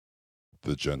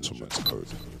The Gentleman's Code.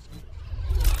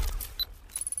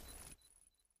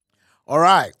 All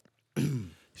right.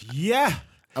 Yeah.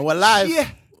 And we're live. Yeah.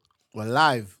 We're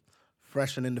live.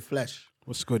 Fresh and in the flesh.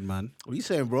 What's good, man? What are you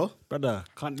saying, bro? Brother,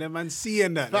 can't them man see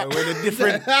in that? Like, we're the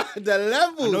different. the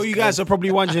levels. I know you guys are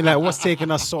probably wondering, like, what's taking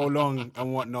us so long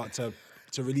and whatnot to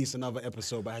release another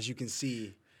episode. But as you can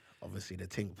see, Obviously, the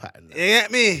ting pattern. you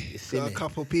get me? see Got me. a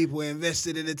couple people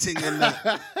invested in the thing and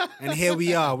that. And here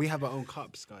we are. We have our own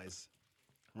cups, guys.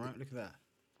 All right, look at that.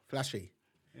 Flashy.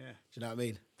 Yeah. Do you know what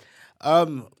I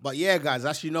mean? But yeah, guys,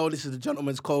 as you know, this is the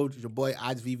Gentleman's Code. Your boy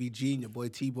Ads VVG and your boy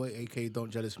T-Boy, aka Don't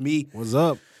Jealous Me. What's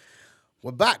up?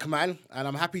 We're back, man, and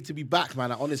I'm happy to be back,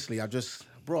 man. Honestly, I'm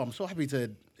so happy to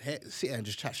sit here and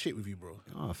just chat shit with you, bro.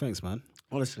 Oh, thanks, man.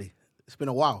 Honestly, it's been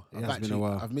a while. It has been a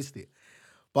while. I've missed it.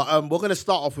 But we're going to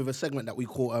start off with a segment that we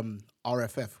call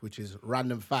RFF, which is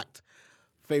Random Fact,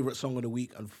 Favorite Song of the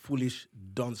Week, and Foolish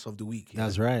Dance of the Week. Yeah?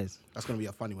 That's right. That's going to be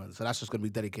a funny one. So that's just going to be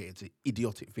dedicated to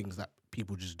idiotic things that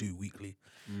people just do weekly.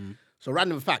 So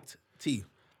Random Fact, T.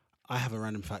 I have a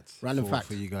random fact. Random fact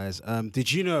for you guys. Did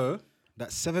you know that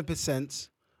 7%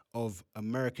 of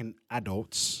American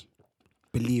adults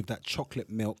believe that chocolate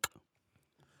milk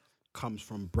comes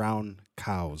from brown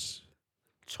cows?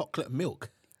 Chocolate milk.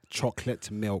 Chocolate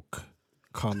milk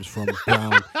comes from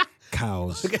brown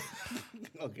cows.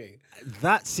 Okay.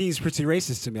 That seems pretty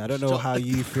racist to me. I don't know how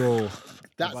you feel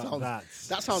about that.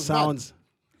 That sounds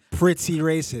pretty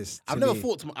racist.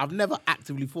 I've never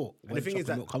actively thought. And the thing is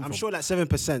that I'm from. sure that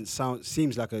 7%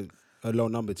 seems like a low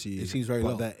number to you. It seems very but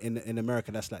low. That in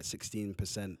America, that's like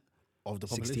 16% Of the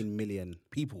 16 million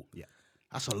people. Yeah.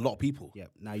 That's a lot of people. Yeah.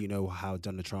 Now you know how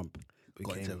Donald Trump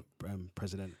Got became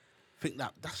president. Think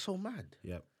that's so mad.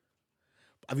 Yeah.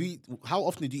 How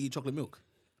often do you eat chocolate milk?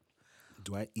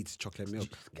 Do I eat chocolate milk?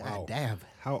 God damn.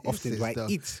 How This often is do I the-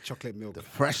 eat chocolate milk? The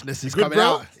freshness is Good, coming bro.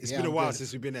 out. It's Yeah, been a I'm while good.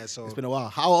 since we've been there, so It's been a while.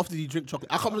 How often do you drink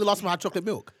chocolate? I can't remember the last time I had chocolate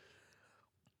milk.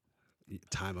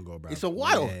 time ago, bro. It's a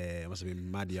while. Yeah, it must have been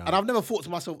mad young. And I've never thought to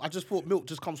myself, I just thought milk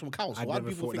just comes from cows. So I why do never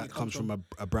people thought think that it comes from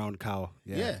a brown cow.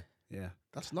 Yeah. Yeah.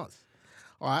 That's nuts.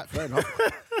 All right, fair enough.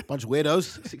 Bunch of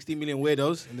weirdos. 16 million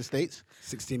weirdos in the States.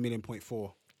 16 million point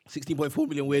 4. 16.4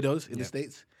 million weirdos in the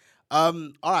States. All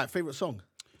right, favorite song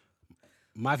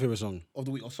My favorite song. of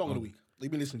the week or song of the week that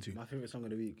you've been listening to? My favorite song of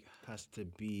the week has to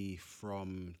be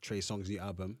from Trey Songz's new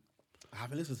album. I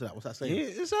haven't listened to that. What's that saying? Yeah,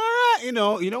 it's all right, you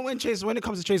know when it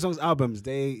comes to Trey Songz's albums,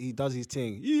 he does his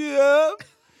thing. Yeah,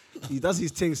 he does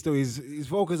his thing still. His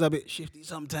vocals are a bit shifty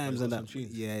sometimes, He's and got that. some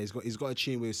tunes. Yeah, he's got a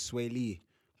tune with Sway Lee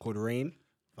called Rain.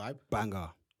 Vibe. Banger.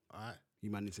 All right. You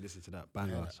might need to listen to that.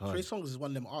 Banger. Yeah. It's hard. Trey Songz is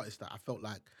one of them artists that I felt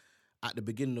like at the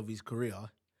beginning of his career,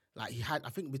 like he had, I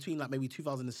think between like maybe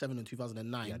 2007 and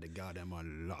 2009. Yeah, the goddamn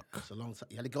on lock. That's a long time.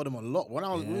 He had to go them a lot.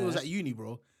 When we was at uni,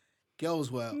 bro,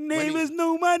 girls were Neighbors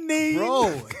know my name,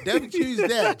 bro. Them tunes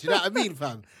there. Do you know what I mean,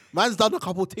 fam? Man's done a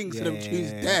couple things to them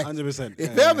tunes there. 100%. You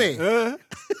feel me?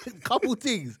 Couple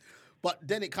things, but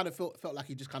then it kind of felt like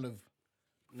he just kind of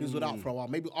fizzled out for a while.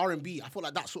 Maybe R&B. I felt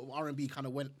like that sort of R&B kind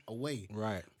of went away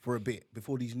Right. for a bit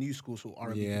before these new school sort of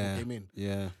R&B people came in.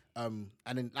 Yeah. And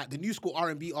then like the new school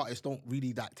R&B artists don't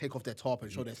really like take off their top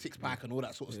and show their six pack and all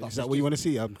that sort of stuff. Is that what you want to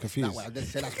see? I'm That confused. way, I didn't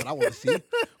say that's what I want to see.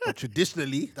 But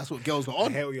traditionally, that's what girls are I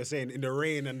on. hear what you're saying. In the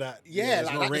rain and that. Yeah, there's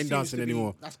like no that rain just seems dancing to be-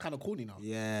 anymore. That's kind of corny now.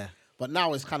 Yeah. But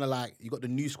now it's kind of like you got the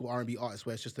new school R&B artists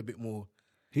where it's just a bit more.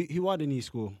 Who are the new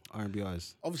school R&B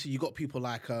artists? Obviously, you got people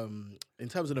like in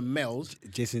terms of the males.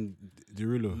 Jason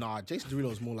Derulo. Nah, Jason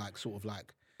Derulo is more like sort of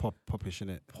like Popish,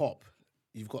 innit? pop.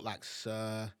 You've got like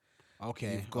Sir.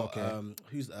 Okay. You've got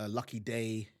who's Lucky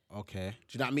Day. Okay.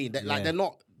 Do you know what I mean? Like Yeah.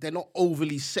 they're not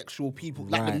overly sexual people.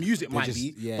 Like the Right. music They're might just-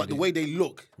 be, yeah, but the they- way they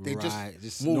look, they're Right,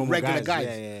 just more normal regular guys.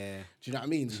 Yeah. Do you know what I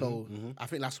mean? So I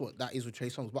think that's what that is with Trey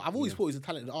Songz. But I've always thought he's a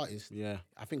talented artist. Yeah.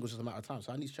 I think it was just a matter of time.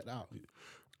 So I need to check that out.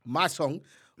 My song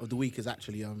of the week is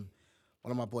actually one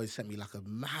of my boys sent me like a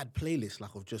mad playlist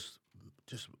like of just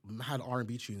mad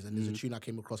R&B tunes, and there's a tune I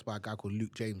came across by a guy called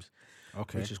Luke James,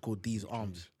 Okay. which is called These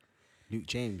Arms. Luke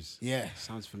James. Yeah.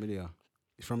 Sounds familiar.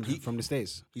 From the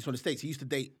States. He's from the States. He used to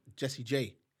date Jessie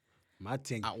J. Mad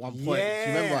thing. At one point. Yeah,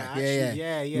 Do you remember? actually,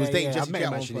 Yeah. He He was dating I've Jessie met J him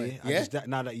at one actually. point. I Yeah? just,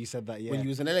 now that you said that, yeah. When you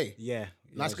was in LA. Yeah.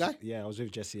 Nice guy? I was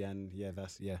with Jesse and yeah,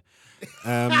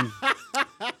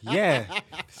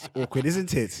 it's awkward,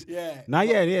 isn't it? Yeah. Nah,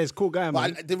 yeah, it's cool guy,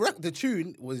 man. But the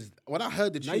tune was, when I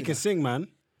heard the tune, Now you can sing, man.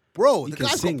 bro, You the can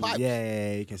guy's sing. got pipes.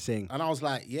 Yeah, you can sing. And I was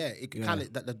like, yeah, it kind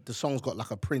of, the song's got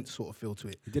like a Prince sort of feel to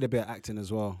it. He did a bit of acting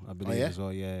as well, I believe, yeah? as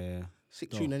well. Yeah. Sick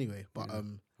Dope. tune anyway. But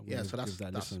gonna so that's give that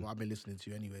a that's listen. what I've been listening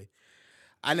to anyway.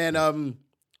 And then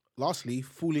lastly,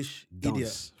 Foolish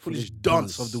Idiot. Foolish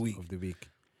Dance of the Week.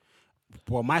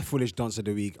 Well, my foolish dance of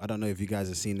the week. I don't know if you guys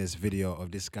have seen this video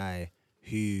of this guy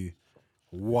who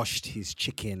washed his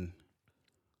chicken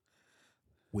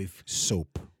with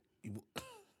soap.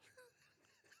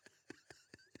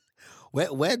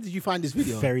 Where did you find this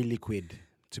video? Very liquid,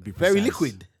 to be precise. Very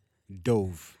liquid.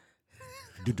 Dove.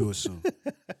 Dudoso.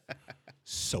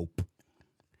 Soap.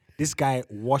 This guy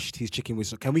washed his chicken with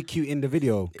soap. Can we cue in the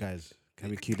video, guys? Can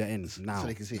we cue that in now? So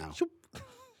they can see now. it.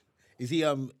 Is he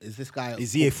is this guy?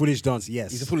 Is he a foolish dance?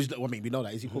 Yes. He's a foolish. Well, maybe know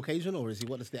that. Is he Caucasian or is he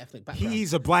what is the ethnic background?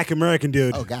 He's a black American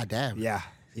dude. Oh goddamn. Yeah.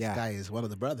 This guy is one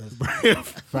of the brothers.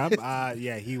 Fam,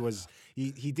 yeah, he was.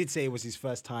 He did say it was his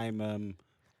first time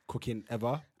cooking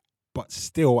ever, but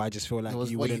still, I just feel like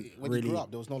he wouldn't when really. you grew up,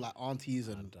 there was no like aunties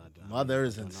and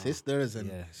mothers and sisters and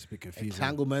Yeah, it's a bit confusing.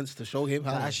 entanglements to show him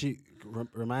how. That actually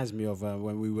reminds me of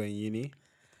when we were in uni.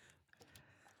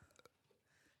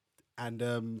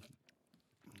 And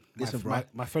Listen, bro.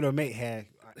 my fellow mate here,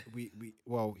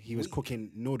 he was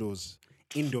cooking noodles,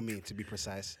 Indomie to be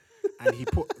precise, and he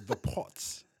put the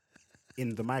pots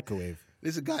in the microwave.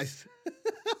 Listen, guys.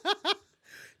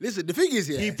 Listen, the thing is,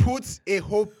 yeah. He puts a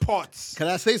whole pot Can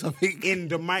I say something? in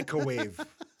the microwave.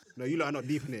 No, you lot are not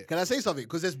deep in it. Can I say something?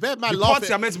 Because there's bad man The pots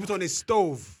laughing. are meant to put on his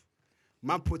stove.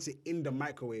 Man puts it in the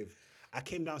microwave. I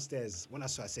came downstairs. When I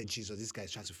saw, I said, Jesus, this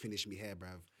guy's trying to finish me here,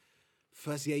 bruv.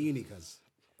 First year uni, cuz.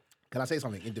 Can I say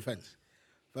something in defense?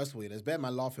 First of all, there's bad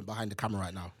man laughing behind the camera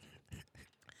right now.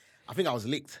 I think I was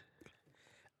licked.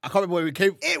 I can't remember where we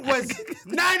came. It was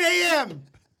 9 a.m.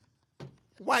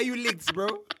 Why you licked, bro?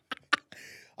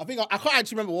 I think I can't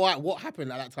actually remember what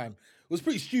happened at that time. It was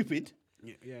pretty stupid.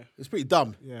 Yeah. It was pretty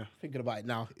dumb. Yeah. Thinking about it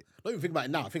now. Not even thinking about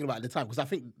it now. Thinking about it at the time. Because I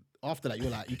think after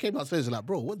that, you came downstairs and like,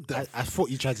 bro, what the... I thought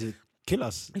you tried to kill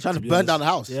us. You trying to be burn honest. down the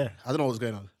house. Yeah. I don't know what was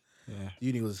going on. Yeah.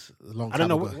 Uni was a long I time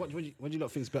don't know. ago. What do you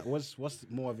lot think's better? What's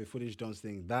more of a footage dance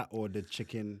thing? That or the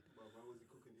chicken?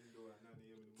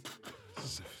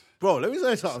 Bro, let me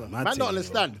say something. Man, mad don't thing,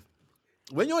 understand.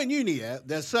 When you're in uni, yeah,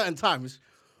 there's certain times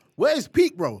where is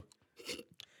peak, bro?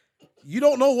 You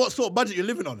don't know what sort of budget you're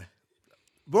living on.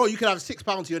 Bro, you can have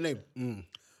 £6 to your name.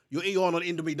 You're eating on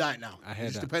Indomie diet now. I heard It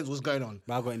just that. depends what's going on.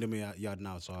 But I got into my yard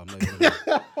now, so I'm not even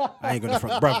gonna, I ain't gonna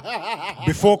front, bruv.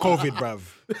 Before COVID, bruv,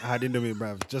 I had Indomie,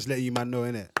 bruv. Just let you man know,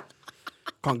 innit?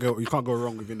 You can't go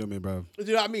wrong with Indomie, bruv. Do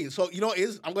you know what I mean? So, you know what it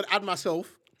is? I'm going to add myself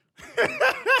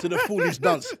to the foolish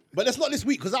dance. But that's not this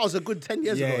week, because that was a good 10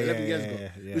 years ago, 11 years ago.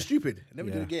 It was stupid. Never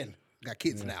do it again. Got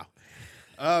kids now.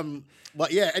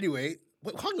 But yeah, anyway,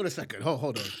 hang on a second.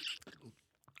 Hold on.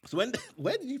 So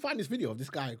where did you find this video of this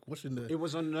guy watching the... It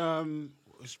was on,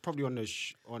 it's probably on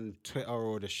on Twitter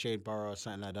or the Shade Bar or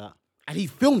something like that. And he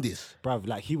filmed this. Bruv,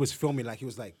 like he was filming, like he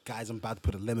was like, guys, I'm about to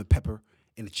put a lemon pepper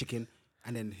in the chicken.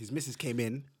 And then his missus came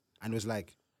in and was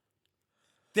like,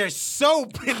 there's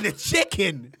soap in the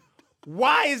chicken.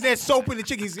 Why is there soap in the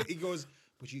chicken? He goes,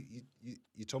 but you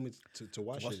told me to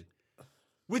wash it.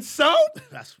 With soap?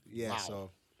 That's... Yeah, wow.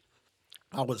 so.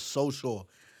 I was so sure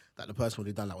that the person who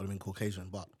had done that would have been Caucasian,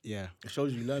 but Yeah. it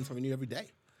shows you learn something new every day.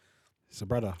 It's a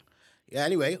brother. Yeah,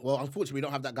 anyway, well, unfortunately, we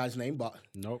don't have that guy's name, but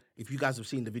Nope. if you guys have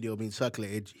seen the video being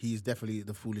circulated, he's definitely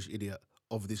the foolish idiot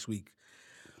of this week.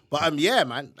 But yeah,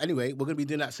 man. Anyway, we're gonna be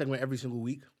doing that segment every single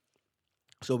week,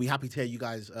 so we'll be happy to hear you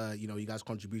guys, you guys'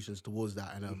 contributions towards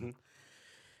that, and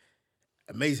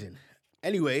amazing.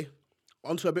 Anyway,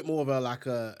 onto a bit more of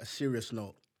a serious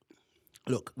note.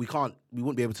 Look, we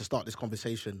wouldn't be able to start this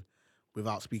conversation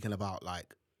without speaking about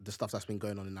like the stuff that's been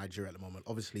going on in Nigeria at the moment.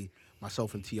 Obviously,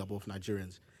 myself and T are both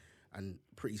Nigerians, and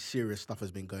pretty serious stuff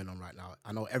has been going on right now.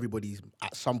 I know everybody's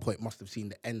at some point must have seen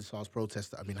the end SARS protests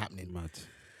that have been happening. Mad.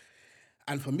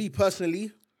 And for me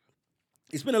personally,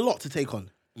 it's been a lot to take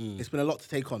on. It's been a lot to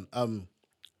take on.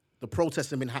 The protests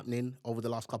have been happening over the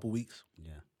last couple of weeks.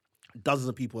 Yeah. Dozens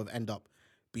of people have ended up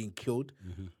being killed,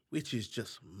 which is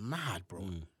just mad, bro.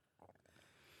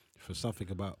 For something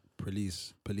about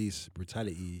police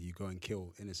brutality, you go and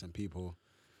kill innocent people.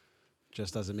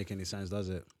 Just doesn't make any sense, does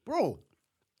it? Bro,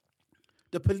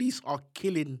 the police are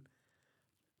killing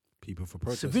People for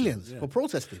protesting. civilians Yeah. for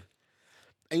protesting.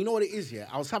 And you know what it is, yeah?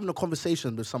 I was having a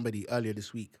conversation with somebody earlier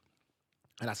this week,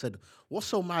 and I said, what's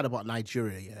so mad about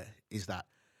Nigeria, yeah, is that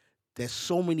there's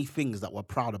so many things that we're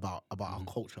proud about our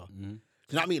culture. Do you know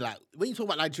what I mean? Like, when you talk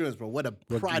about Nigerians, bro, we're the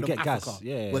pride of get Africa. gassed.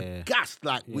 Yeah, we're yeah. gassed.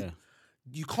 Like, Yeah.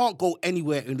 you can't go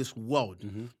anywhere in this world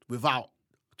without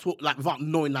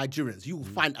knowing Nigerians. You will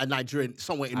find a Nigerian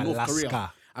somewhere in North Korea.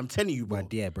 Alaska. I'm telling you, bro.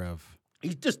 But yeah, bruv.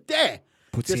 He's just there.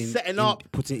 Just setting up.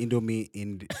 Putting Indomie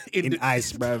in In the-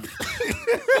 ice, bruv.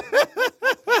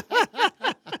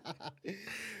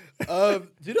 Do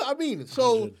you know what I mean?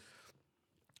 So,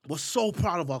 we're so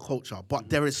proud of our culture, but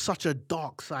there is such a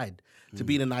dark side to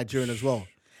being a Nigerian as well.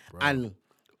 And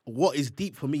what is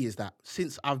deep for me is that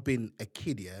since I've been a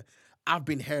kid, yeah, I've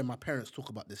been hearing my parents talk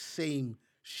about the same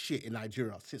shit in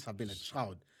Nigeria since I've been a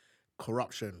child.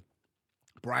 Corruption,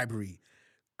 bribery,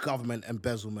 government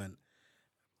embezzlement,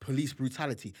 police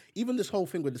brutality. Even this whole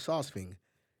thing with the SARS thing,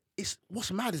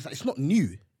 what's mad is that it's not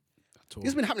new.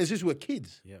 It's been happening since we were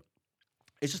kids. Yep.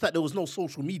 It's just that there was no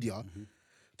social media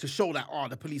to show that,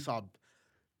 the police are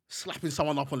slapping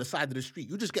someone up on the side of the street.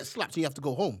 You just get slapped and you have to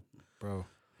go home. Bro,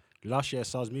 last year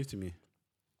SARS moved to me.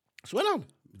 Swear down.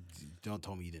 Don't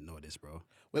tell me you didn't know this, bro.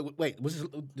 Wait. Was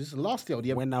this last year or the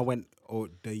year? When I went,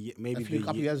 maybe a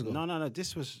couple years ago. No.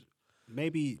 This was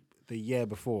maybe the year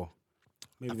before.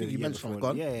 Maybe I think the you year mentioned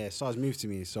before. it. Go on. Yeah. SARS moved to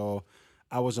me, so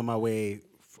I was on my way.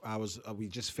 We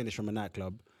just finished from a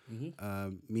nightclub.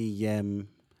 Me, Yem,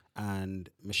 and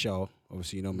Michelle.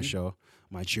 Obviously, you know Michelle,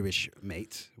 my Jewish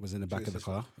mate, was in the back of the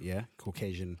car. Yeah,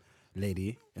 Caucasian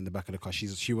lady in the back of the car.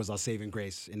 She was our saving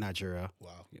grace in Nigeria.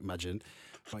 Wow, imagine.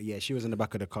 But yeah, she was in the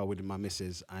back of the car with my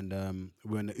missus, and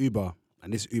we were in the Uber,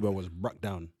 and this Uber was broke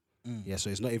down. Yeah, so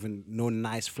it's not even no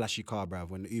nice flashy car, bruv.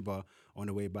 When the Uber on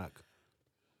the way back,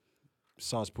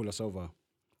 SARS pull us over.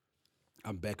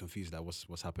 I'm bare confused at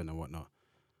what's happened and whatnot.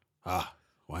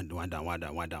 Wind down.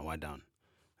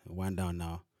 Wind down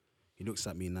now. He looks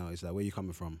at me now. He's like, "Where you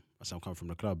coming from?" I said, "I'm coming from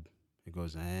the club." He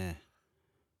goes,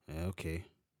 okay.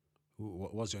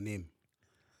 What's your name?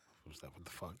 I was like, "What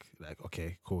the fuck?" Like,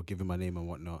 okay, cool. Give him my name and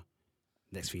whatnot.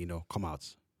 Next thing you know, come out.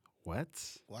 What?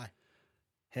 Why?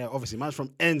 Hey, obviously, man's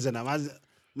from ends and that.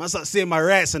 Man start saying my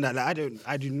rights and that. Like,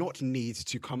 I do not need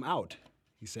to come out.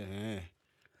 He said,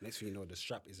 Next thing you know, the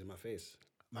strap is in my face.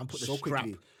 Man, put so the strap.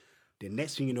 quickly. The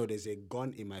next thing you know, there's a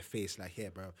gun in my face. Like,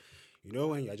 here, bro. You know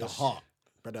when you're just... The heart.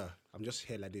 Brother, I'm just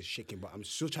here like this shaking, but I'm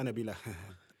still trying to be like...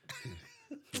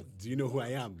 Do you know who I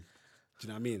am? Do you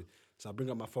know what I mean? So I bring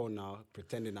up my phone now,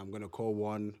 pretending I'm going to call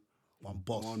one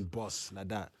boss, like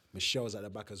that. Michelle's at the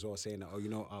back as well, saying that,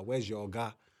 where's your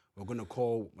guy? We're going to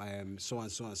call so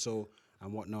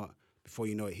and whatnot. Before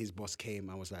you know it, his boss came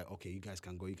and was like, okay, you guys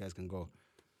can go.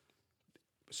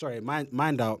 Sorry,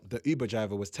 mind out, the Uber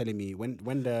driver was telling me, when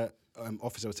the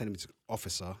officer was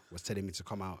telling me to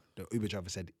come out, the Uber driver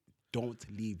said, don't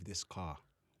leave this car.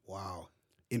 Wow.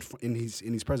 In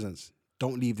his presence,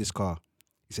 don't leave this car.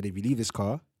 He said, if you leave this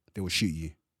car, they will shoot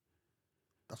you.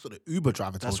 That's what the Uber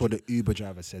driver told you? That's what the Uber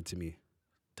driver said to me.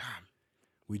 Damn.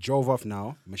 We drove off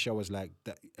now. Michelle was like,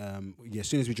 as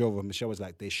soon as we drove off, Michelle was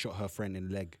like, they shot her friend in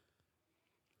the leg.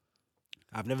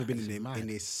 I've never been in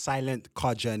a silent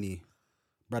car journey,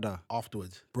 brother.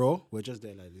 Afterwards. Bro, we're just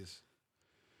there like this.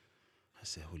 I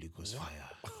said, Holy Ghost fire.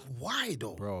 Why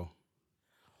though? Bro.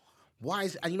 Why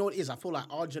is, and you know what it is? I feel like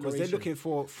our generation... Because they're looking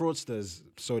for fraudsters,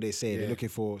 so they say. Yeah. They're looking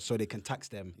for, so they can tax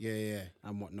them. Yeah.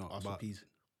 And whatnot.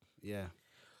 Yeah.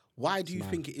 Why do you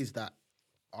think it is that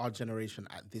our generation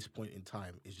at this point in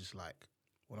time is just like,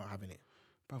 we're not having it?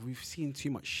 Bro, we've seen too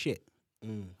much shit.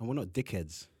 And we're not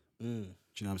dickheads. Do you know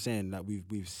what I'm saying? Like,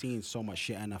 we've seen so much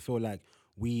shit, and I feel like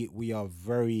we are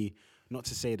very... Not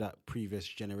to say that previous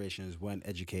generations weren't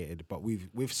educated, but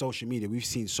with social media, we've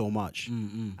seen so much,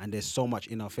 and there's so much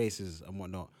in our faces and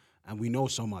whatnot, and we know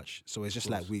so much. So it's just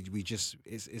like we just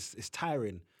it's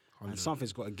tiring, 100. And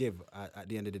something's got to give at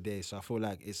the end of the day. So I feel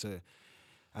like it's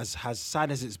as sad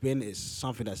as it's been, it's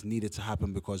something that's needed to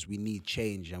happen because we need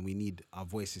change and we need our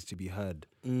voices to be heard.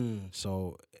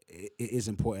 So it is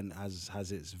important as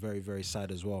it's very, very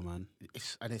sad as well, man.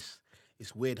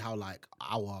 It's weird how like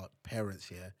our parents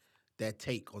here. Their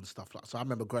take on stuff like so. I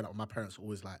remember growing up, my parents were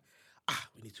always like,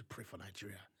 we need to pray for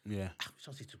Nigeria. Yeah. We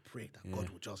just need to pray that God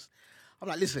will just... I'm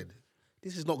like, listen,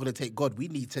 this is not going to take God. We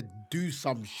need to do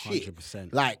some shit.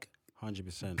 100%. Like...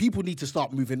 100%. People need to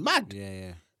start moving mad.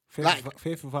 Yeah.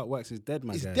 Faith without works is dead,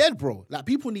 man. It's dead, bro. Like,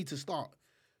 people need to start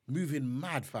moving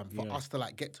mad, fam, for us to,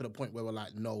 like, get to the point where we're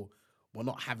like, no, we're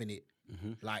not having it.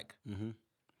 Like,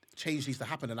 change needs to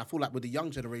happen. And I feel like with the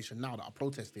young generation now that are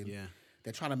protesting...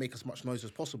 They're trying to make as much noise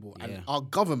as possible. And our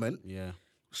government,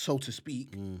 so to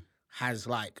speak, has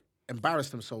like embarrassed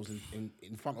themselves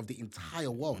in front of the entire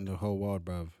world. In the whole world,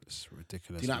 bruv. It's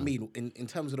ridiculous. Do you know what I mean? In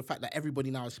terms of the fact that everybody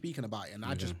now is speaking about it. And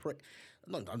I just pray,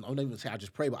 I don't even say I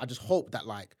just pray, but I just hope that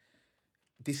like,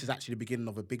 this is actually the beginning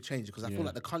of a big change because I feel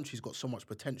like the country's got so much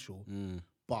potential.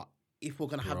 But if we're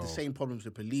going to have the same problems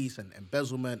with police and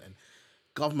embezzlement and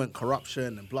government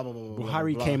corruption and blah, blah, blah, blah,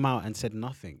 Buhari blah. came out and said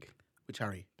nothing. Which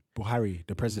Harry? Buhari,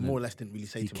 the president, more or less didn't really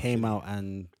say. He came out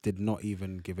and did not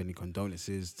even give any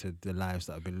condolences to the lives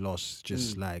that have been lost.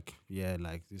 Just like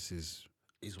this is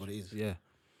what it is. Yeah,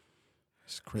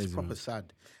 it's crazy. It's proper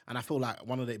sad, and I feel like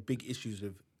one of the big issues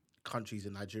with countries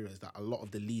in Nigeria is that a lot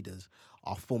of the leaders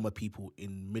are former people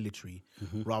in military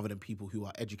rather than people who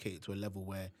are educated to a level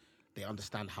where they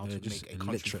understand how to just make a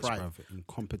country illiterates, thrive. bruv.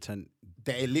 Incompetent.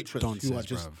 They're illiterates who are dunces,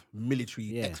 just bruv.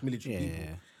 military, ex-military people.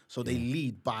 Yeah. So they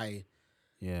lead by,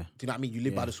 Yeah. do you know what I mean? You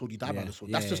live by the sword, you die by the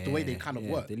sword. That's just the way they kind of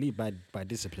work. They lead by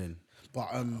discipline. But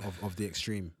of the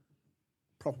extreme.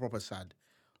 proper sad.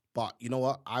 But you know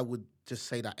what? I would just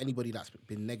say that anybody that's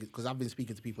been negative, because I've been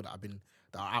speaking to people that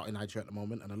are out in Nigeria at the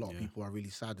moment, and a lot of people are really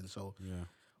sad. And so,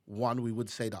 one, we would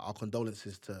say that our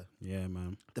condolences to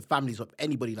man. the families of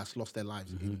anybody that's lost their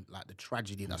lives in like the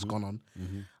tragedy that's gone on,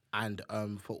 and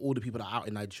for all the people that are out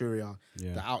in Nigeria,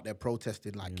 that are out there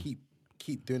protesting, like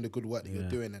keep doing the good work that you're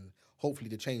doing, and hopefully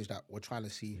the change that we're trying to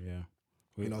see,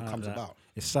 comes about.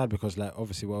 It's sad because like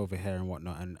obviously we're over here and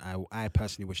whatnot, and I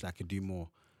personally wish I could do more.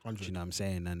 100. Do you know what I'm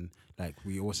saying? And like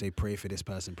we all say, pray for this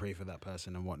person, pray for that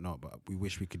person, and whatnot. But we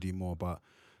wish we could do more. But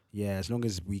yeah, as long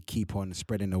as we keep on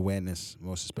spreading awareness,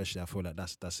 most especially, I feel like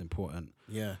that's important.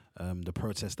 Yeah. The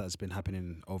protests that's been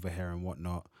happening over here and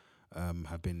whatnot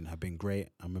have been great.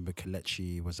 I remember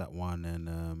Kelechi was at one,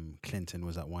 and Clinton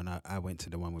was at one. I went to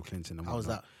the one with Clinton and whatnot. How was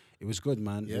that? It was good,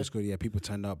 man. Yeah? It was good. Yeah, people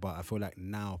turned up, but I feel like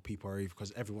now people are,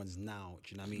 because everyone's now,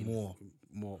 do you know what I mean?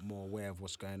 More aware of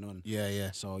what's going on.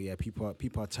 Yeah. So yeah, people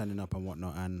are turning up and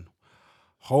whatnot, and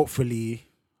hopefully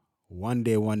one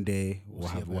day we'll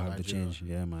have the change.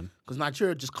 Yeah, man. Because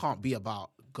Nigeria just can't be about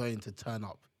going to turn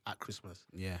up at Christmas.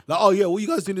 Yeah. Like, oh yeah, what you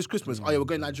guys doing this Christmas? Oh yeah, we're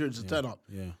going to Nigeria to turn up.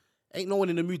 Yeah. Ain't no one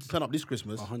in the mood to turn up this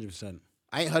Christmas. 100%.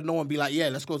 I ain't heard no one be like, yeah,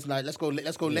 let's go tonight. Let's go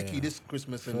Lekki this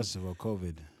Christmas. And First of all,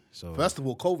 COVID. So first of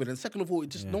all, COVID, and second of all, it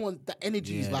just no one. That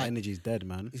energy is like the energy's dead,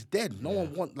 man. it's dead. No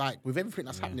one want like with everything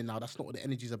that's happening now. That's not what the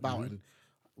energy's about, and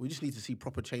we just need to see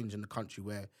proper change in the country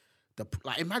where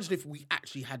imagine if we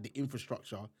actually had the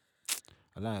infrastructure.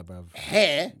 I lie, bruv.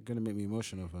 Hair Gonna make me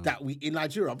emotional, fam. that we in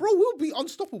Nigeria, bro, we'll be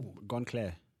unstoppable. Gone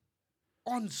clear.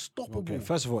 Unstoppable. Okay.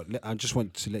 First of all, I just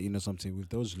want to let you know something. With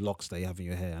those locks that you have in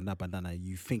your hair and that bandana,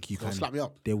 you think you can slap me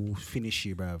up. They will finish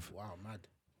you, bruv. Wow, mad.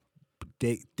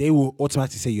 They will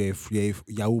automatically say you're a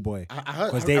Yahoo boy. I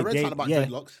heard something about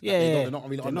dreadlocks. Yeah, they're not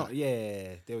really on that.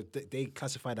 Yeah, they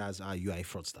classified as you are a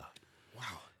fraudster.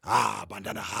 Wow.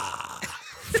 Bandana.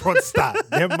 Fraudster.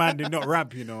 Them man did not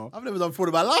rap, you know. I've never done fraud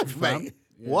in my life, mate.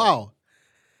 Yeah. Wow.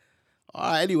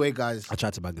 All right, anyway, guys. I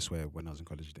tried to bang this way when I was in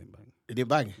college. It didn't bang. It didn't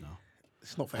bang? No.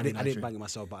 It's not for I didn't bang it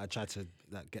myself, but I tried to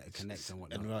like get a connect and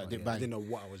whatnot. And I didn't know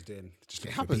what I was doing. Just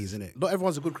it happens, isn't it? Not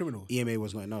everyone's a good criminal. EMA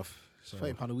was not enough. So.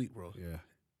 £30 a week, bro. Yeah.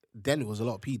 Then it was a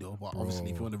lot of P though, but obviously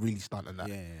if you want to really stunt on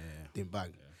that, didn't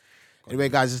bang. Yeah. Anyway,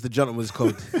 guys, it's the gentleman's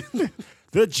code.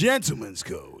 The gentleman's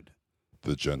code.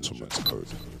 The gentleman's code.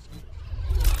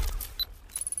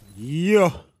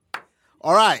 Yeah.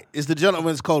 All right, it's the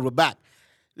gentleman's code. We're back.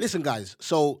 Listen, guys.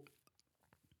 So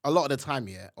a lot of the time,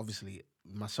 obviously,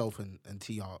 myself and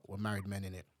TR were married men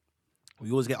in it.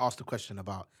 We always get asked the question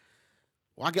about.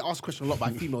 Well, I get asked the question a lot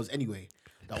by females anyway.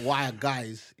 That why are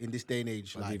guys in this day and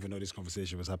age? I didn't even know this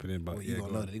conversation was happening, but you're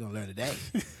gonna learn today.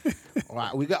 All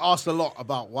right, we get asked a lot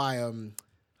about why do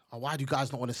you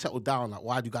guys not want to settle down? Like,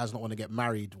 why do you guys not want to get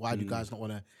married? Why do you guys not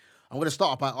want to? I'm gonna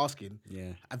start off by asking.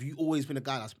 Yeah. Have you always been a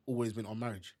guy that's always been on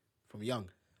marriage from young?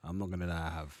 I'm not gonna lie,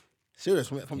 I have. Serious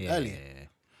from early.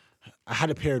 I had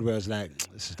a period where I was like,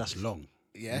 that's long.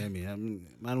 Yeah. You know what I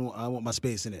mean? I want my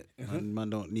space in it. Man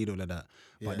don't need all of that.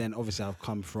 But then obviously I've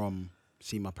come from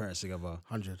seeing my parents together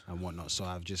 100 and whatnot. So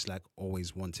I've just like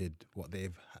always wanted what they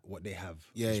have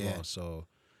as well. So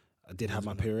I did have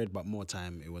my period, but more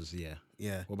time it was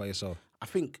Yeah. What about yourself? I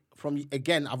think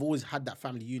I've always had that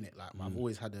family unit. Like I've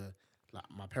always had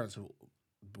my parents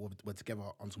were together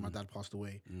until my dad passed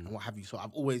away and what have you. So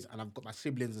I've got my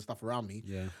siblings and stuff around me.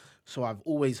 Yeah. So I've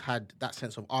always had that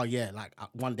sense of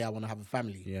one day I want to have a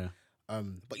family. Yeah.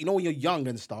 But you know when you're young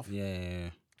and stuff.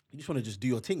 Yeah. You just want to just do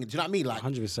your thing. Do you know what I mean? Like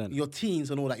 100%. Your teens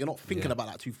and all that. You're not thinking about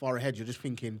that too far ahead. You're just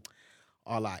thinking,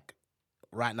 right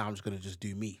now I'm just gonna just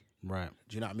do me. Right.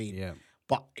 Do you know what I mean? Yeah.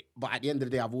 But at the end of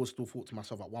the day, I've always still thought to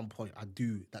myself at one point, I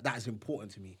do that is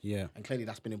important to me. Yeah. And clearly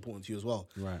that's been important to you as well.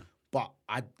 Right. But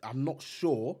I'm not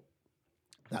sure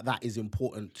that is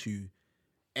important to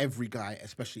every guy,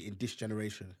 especially in this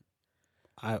generation.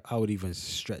 I would even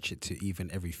stretch it to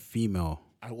even every female.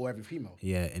 Or every female.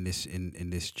 Yeah, in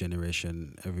this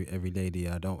generation, every lady,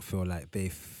 I don't feel like they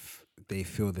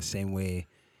feel the same way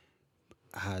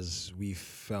as we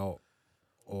felt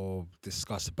or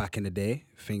discussed back in the day.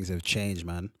 Things have changed,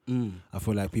 man. I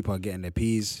feel like people are getting their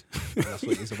P's. That's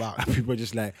what it's about. People are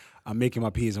just like, I'm making my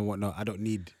P's and whatnot. I don't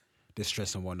need the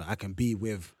stress and whatnot. I can be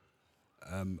with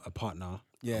a partner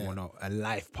and whatnot, a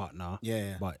life partner.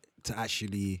 Yeah. But to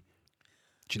actually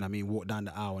Do you know what I mean? Walk down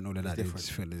the aisle and all of that. They different.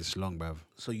 just feel it's long, bruv.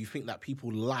 So you think that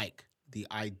people like the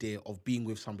idea of being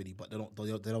with somebody, but they don't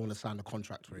want to sign the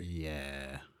contract for it?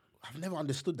 Yeah. I've never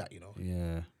understood that, you know.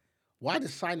 Yeah. Why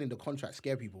does signing the contract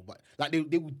scare people? But like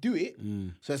they will do it.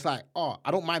 So it's like, oh,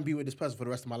 I don't mind being with this person for the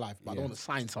rest of my life, but I don't want to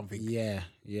sign something Yeah.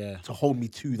 Yeah. to hold me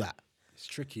to that. It's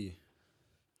tricky.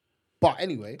 But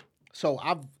anyway, so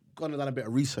I've gone and done a bit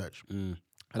of research, and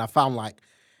I found like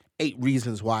 8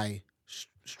 reasons why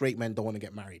straight men don't want to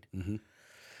get married.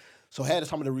 So here are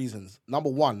some of the reasons. Number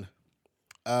 1,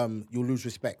 you'll lose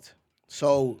respect.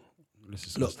 So Let's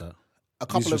discuss that. a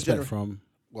couple of from.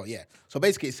 Well, yeah. So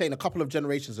basically, it's saying a couple of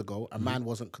generations ago, a man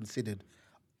wasn't considered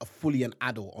a fully an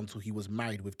adult until he was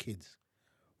married with kids,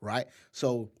 right?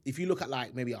 So if you look at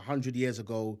like maybe 100 years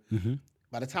ago,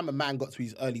 by the time a man got to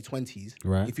his early 20s,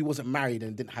 Right. if he wasn't married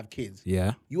and didn't have kids,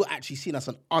 Yeah. you were actually seen as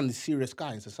an unserious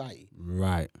guy in society.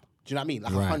 Right. Do you know what I mean?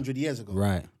 Like Right. 100 years ago.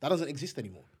 Right. That doesn't exist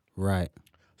anymore. Right.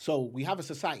 So we have a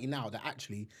society now that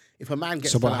actually, if a man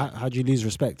gets So, to but like, how do you lose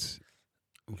respect?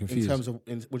 I'm in confused. terms of,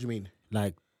 what do you mean?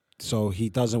 Like, so he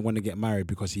doesn't want to get married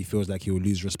because he feels like he will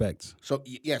lose respect. So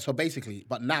yeah, so basically,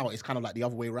 but now it's kind of like the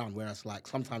other way around, whereas like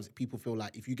sometimes people feel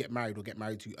like if you get married or get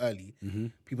married too early,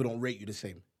 people don't rate you the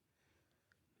same.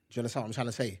 Do you understand what I'm trying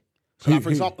to say? So like, for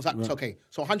example, so, okay,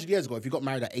 so 100 years ago, if you got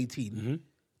married at 18,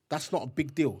 that's not a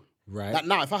big deal. Right. Like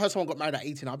now, if I heard someone got married at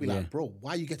 18, I'd be like, bro,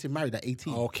 why are you getting married at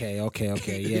 18? Okay. Yeah,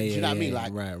 Do you know what I mean?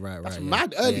 Like, right. that's yeah.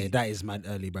 mad early. Yeah, that is mad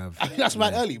early, bruv. I think that's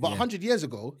mad early, but 100 years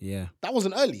ago, Yeah. that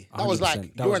wasn't early. That was 100%.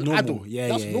 like, That you're was an normal. adult. Yeah,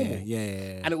 that's yeah, normal.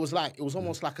 yeah. And it was like, it was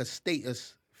almost like a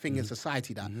status thing in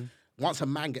society that once a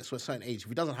man gets to a certain age, if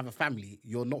he doesn't have a family,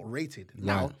 you're not rated.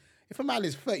 Now, if a man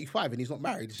is 35 and he's not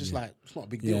married, it's just like, it's not a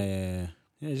big deal. Yeah,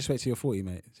 just wait till you're 40,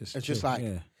 mate. It's just like,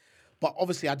 but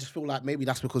obviously I just feel like maybe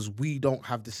that's because we don't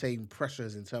have the same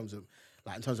pressures in terms of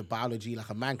biology. Like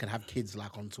a man can have kids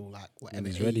like until like whatever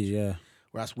he's age. ready, yeah.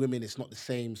 Whereas women, it's not the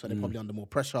same, so they're probably under more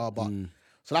pressure. But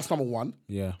so that's number 1.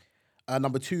 Yeah.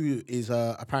 Number 2 is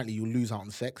apparently you lose out on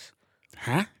sex.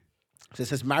 Huh? So it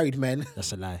says married men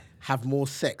That's a lie. have more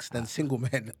sex than single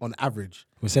men on average.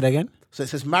 We'll say that again? So it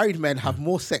says married men have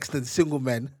more sex than single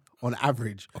men on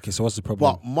average, Okay, so what's the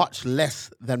problem? but much less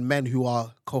than men who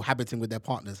are cohabiting with their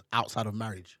partners outside of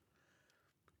marriage.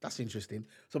 That's interesting.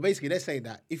 So basically, they're saying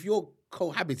that if you're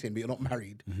cohabiting but you're not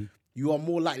married, you are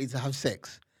more likely to have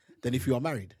sex than if you are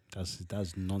married. That's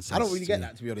nonsense. I don't really to get me.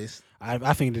 that, to be honest.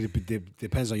 I think it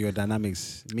depends on your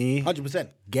dynamics. Me, 100%.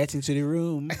 get into the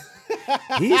room.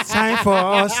 It's time for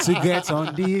us to get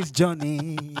on this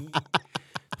journey.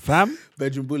 Fam,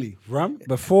 Bedroom bully.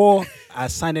 before I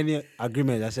signed any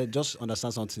agreement, I said, just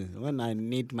understand something. When I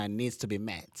need my needs to be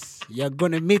met, you're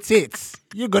going to meet it.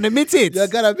 You're going to meet it. You're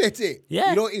going to bet it.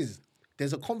 Yeah. You know what it is?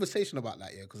 There's a conversation about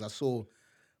that, yeah, because I saw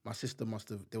my sister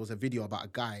there was a video about a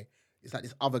guy. It's like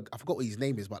this other, I forgot what his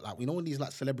name is, but like, you know, when these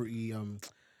like celebrity,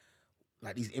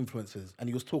 like these influencers, and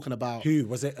he was talking about. Who?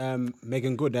 Was it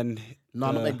Megan Good and...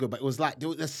 No, not that good, but it was like, there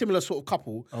was a similar sort of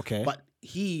couple. Okay. But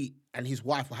he and his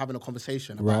wife were having a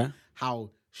conversation about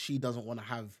how she doesn't want to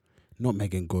have. Not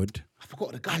Megan Good. I forgot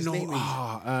what the guy's name is.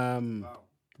 Deval.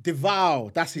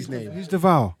 Deval, that's his name. Who's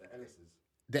Deval?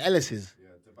 The Ellises. Yeah,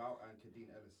 Devout and Kadeen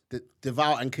Ellis.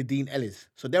 Deval and Kadeen Ellis.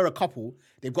 So they're a couple.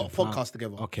 They've got a podcast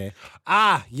together. Okay.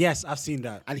 Yes, I've seen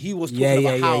that. And he was talking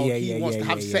about how he wants to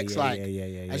have yeah, sex, yeah, like, yeah.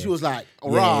 and she was like,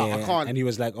 I can't. And he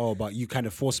was like, oh, but you kind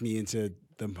of forced me into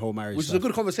the whole marriage Which is stuff. a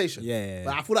good conversation. Yeah.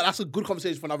 But I feel like that's a good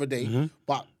conversation for another day.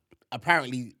 But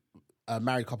apparently,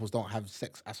 married couples don't have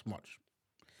sex as much.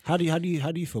 How do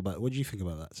you feel about it? What do you think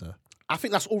about that, sir? I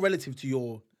think that's all relative to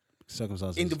your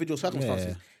Circumstances. individual circumstances.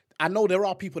 Yeah. I know there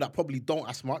are people that probably don't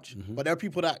as much, but there are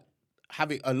people that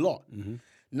have it a lot.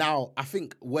 Now, I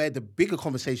think where the bigger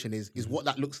conversation is what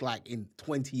that looks like in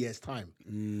 20 years' time.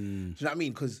 Do you know what I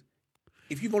mean? Because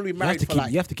if you've only been married for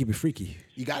you have to keep it freaky.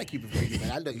 you gotta keep it freaky,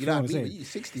 man. You know what I mean? saying? When you're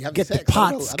 60, have Get sex. the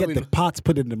parts,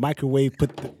 put it in the microwave,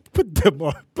 put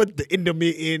the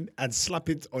Indomie in, and slap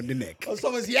it on the neck. Oh,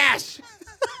 someone's yash.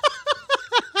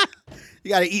 You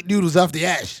gotta eat noodles after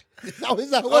yash.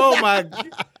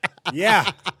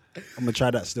 Yeah. I'm gonna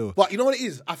try that still. But you know what it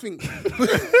is? I think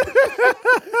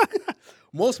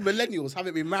most millennials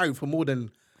haven't been married for more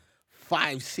than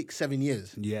 5, 6, 7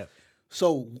 years. Yeah.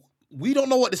 So we don't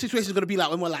know what the situation is going to be like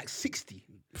when we're like 60.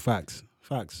 Facts.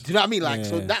 Do you know what I mean? Like, Yeah.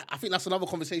 so that I think that's another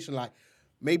conversation. Like,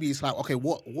 maybe it's like, okay,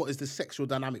 what is the sexual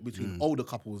dynamic between older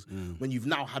couples when you've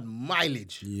now had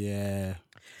mileage Yeah.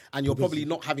 and you're probably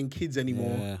not having kids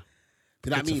anymore? Yeah. Do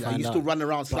you know what I mean? Are find you out. still running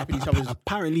around slapping each other's?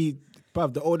 Apparently,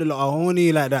 bruv, the older lot are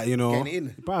horny like that, you know. Getting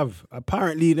in. Bruv,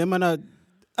 apparently, them man are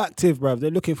active, bruv. They're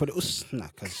looking for the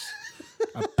usnackers.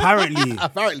 Apparently.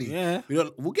 Apparently. Yeah.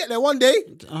 We'll get there one day.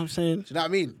 Do I'm saying. you know what I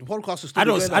mean? The podcast is still I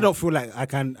going on. don't feel like I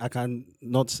can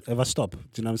not ever stop. Do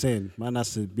you know what I'm saying? Man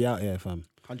has to be out here, fam.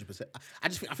 100%. I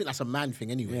think that's a man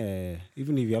thing anyway. Yeah.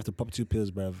 Even if you have to pop 2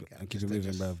 pills, bruv, and keep it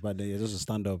moving, bruv. But then you're just a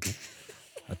stand up.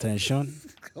 Attention.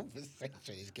 Conversation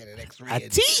is getting A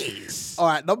X-rated. tease. All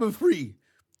right, number 3.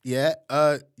 Yeah,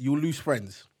 you'll lose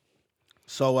friends.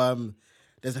 So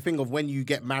there's a thing of when you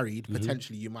get married,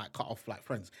 potentially you might cut off like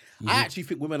friends. I actually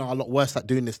think women are a lot worse at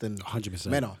doing this than 100%.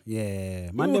 men are. Yeah.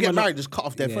 Women will get married, just cut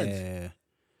off their friends. Yeah.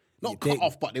 Not cut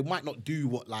off, but they might not do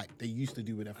what like they used to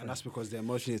do with their And friends. that's because they're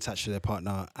emotionally attached to their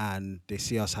partner and they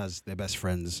see us as their best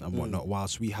friends and whatnot,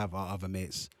 whilst we have our other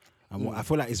mates. And I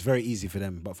feel like it's very easy for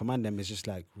them. But for man, them, it's just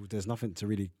like, there's nothing to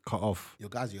really cut off. Your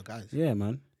guys are your guys. Yeah,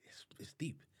 man. It's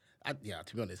deep. Yeah,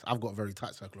 to be honest, I've got a very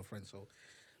tight circle of friends, so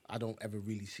I don't ever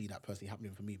really see that personally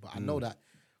happening for me. But I know that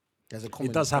there's a common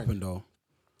It does friend. happen, though.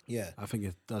 Yeah. I think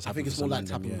it does happen. I think it's for more some like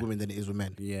to man, happen with women than it is with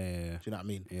men. Yeah. Do you know what I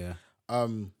mean? Yeah.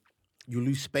 You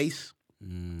lose space.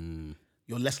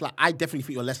 You're less like. I definitely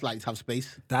think you're less likely to have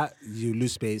space. That you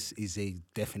lose space is a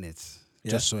definite.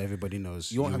 Yeah. Just so everybody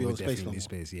knows. You won't have your will own space definitely no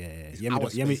lose more. space. Yeah. It's Yemi our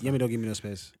don't, space now. Yemi don't give me no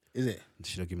space. Is it?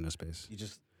 She don't give me no space. You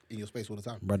just in your space all the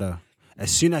time. Brother, as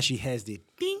soon as she hears the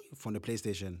ding from the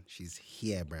PlayStation, she's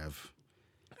here, bruv.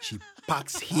 She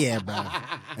packs here, bruv.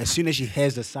 As soon as she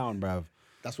hears the sound, bruv.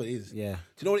 That's what it is. Yeah. Do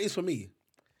you know what it is for me?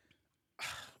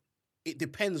 It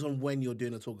depends on when you're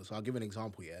doing the talking. So I'll give an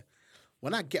example, yeah?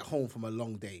 When I get home from a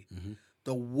long day,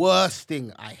 the worst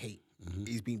thing I hate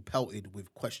is being pelted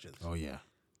with questions. Oh, yeah.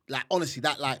 Like, honestly,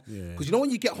 that, like, because you know when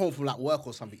you get home from, like, work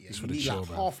or something, yeah, you need, chill, like,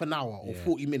 bruv. half an hour or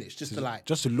 40 minutes just to, like...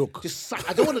 Just to look.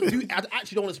 I don't want to do... I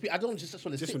actually don't want to speak. I don't just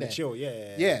want to Just sit want to there. chill,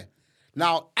 yeah. Yeah.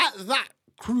 Now, at that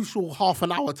crucial half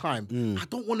an hour time, I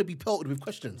don't want to be pelted with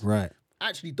questions. Right. I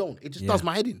actually don't. It just does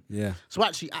my head in. Yeah. So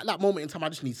actually, at that moment in time, I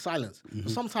just need silence. But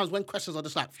sometimes when questions are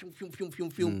just like,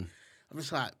 I'm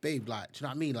just like, babe, like, do you know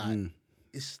what I mean? Like,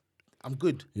 I'm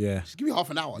good. Yeah. Just give me half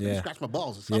an hour. Let me Yeah. scratch my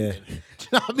balls or something. Yeah. Do you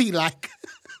know what I mean? Like,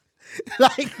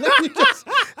 let me just,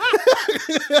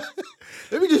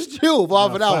 let me just chill for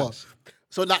half an hour. facts.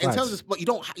 So like, in Facts. terms of, but you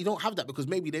don't have that because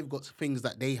maybe they've got things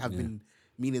that they have been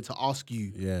meaning to ask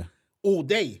you Yeah. all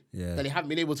day Yeah. that they haven't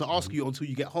been able to ask you until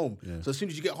you get home. So as soon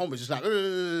as you get home, it's just like,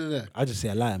 I just say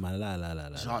a lie, man. Lie.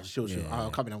 Just hard to chill. I'm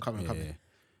coming. Yeah.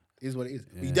 It is what it is.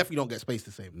 But you definitely don't get space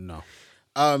the same.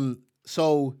 No.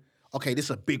 So, okay, this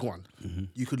is a big one.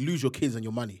 You could lose your kids and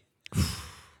your money.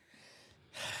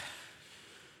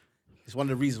 It's one of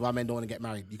the reasons why men don't want to get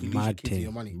married. You can lose your Mad kids and thing.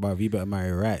 your money. Bro, you better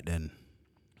marry right then.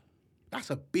 That's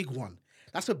a big one.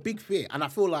 That's a big fear. And I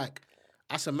feel like,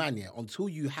 as a man, yeah, until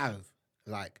you have,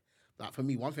 like for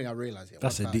me, one thing I realized, yeah,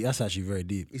 That's actually very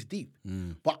deep. it's deep.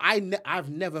 But I've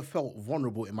never felt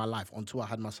vulnerable in my life until I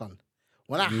had my son.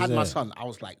 When I had my son, I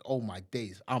was like, oh my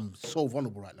days, I'm so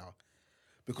vulnerable right now.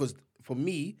 Because for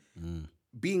me,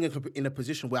 being in a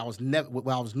position where I was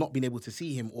not being able to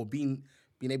see him or being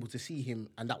able to see him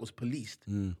and that was policed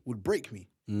would break me.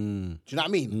 Do you know what I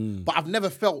mean? But I've never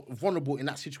felt vulnerable in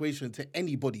that situation to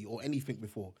anybody or anything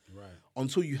before. Right.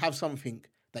 Until you have something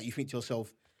that you think to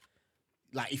yourself,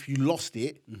 like if you lost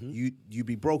it, you'd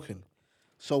be broken.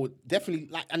 So definitely,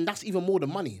 like, and that's even more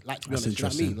than money. Like, to be That's honest, you know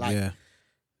what I mean? interesting. Like,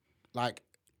 like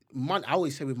money. I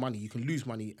always say with money, you can lose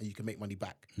money and you can make money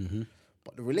back.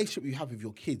 But the relationship you have with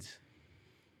your kids,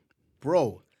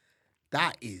 bro,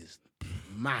 that is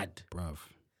mad. Bruv.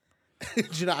 Do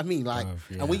you know what I mean? Like, Bruv,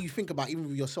 yeah. and when you think about even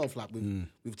with yourself, like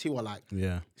with Tiwa, like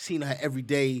Yeah. seeing her every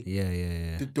day,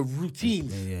 Yeah. the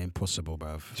routines. Yeah, impossible,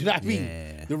 bruv. Do you know what I mean?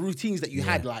 Yeah. The routines that you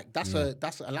had, like that's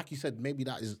and like you said, maybe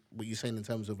that is what you're saying in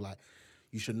terms of like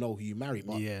you should know who you marry.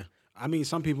 But Yeah. I mean,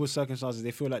 some people's circumstances, they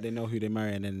feel like they know who they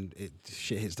marry and then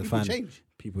shit hits the People fan. change.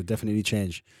 People definitely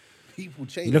change. people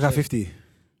change. You look at So- 50. Did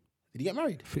he get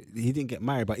married? He didn't get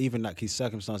married, but even like his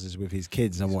circumstances with his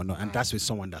kids and whatnot, and that's with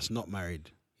someone that's not married.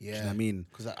 Do you know what I mean?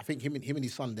 Because I think him and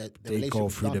his son, their They relationship go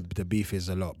was through done the beef is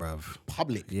a lot, bruv.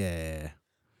 public. Yeah.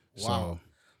 Wow.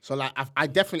 So like,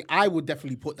 I would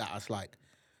definitely put that as like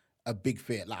a big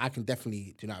fear. Like I can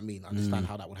definitely, do you know what I mean? Understand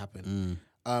how that would happen.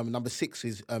 Number 6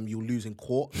 is you'll lose in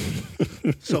court.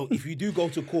 So if you do go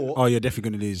to court, Oh, you're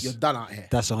definitely gonna lose. you're done out here.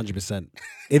 That's 100%.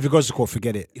 If it goes to court,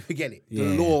 forget it. You forget it. Yeah.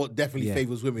 The law definitely Yeah.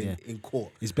 favors women Yeah. in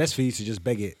court. It's best for you to just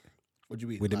beg it What do you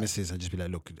mean? with the Like, missus and just be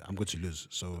like, look, I'm going to lose.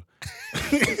 So,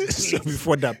 so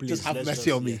before that, please. Just have let's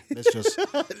mercy on me. yeah, let's just.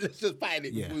 let's just fight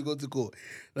it Yeah. before we go to court.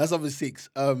 That's number 6.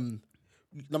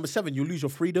 Number 7, you lose your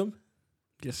freedom.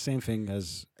 Yeah, same thing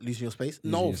as. Losing your space.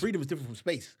 No, yes. freedom is different from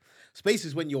space. Space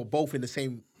is when you're both in the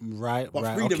same. Right, But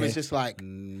right. freedom okay. is just like.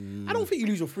 I don't think you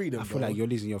lose your freedom. I feel like you're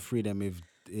losing your freedom if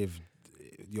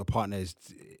your partner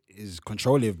is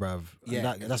controlling, bruv. And Yeah,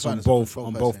 that's your on partner's a both control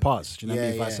on both person. parts. Do you know what I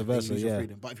mean? Vice then versa. you lose your Yeah.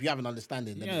 freedom. But if you have an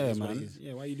understanding, then it Yeah, is what it man. is.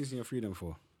 Yeah. Why are you losing your freedom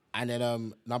for? And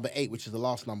then number 8, which is the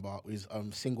last number, is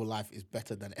single life is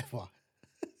better than ever.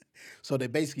 So they're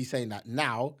basically saying that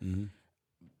now,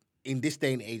 in this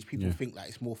day and age, people think that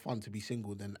it's more fun to be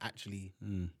single than actually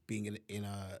being in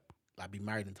a like being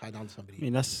married and tied down to somebody. I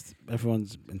mean, that's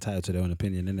everyone's entitled to their own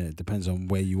opinion, isn't it? It depends on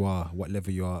where you are, what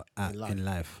level you are at in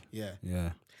life. Yeah.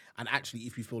 Yeah. And actually,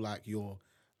 if you feel like your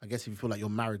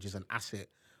marriage is an asset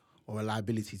or a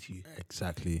liability to you.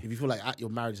 Exactly. If you feel like your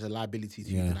marriage is a liability to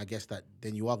you, then I guess that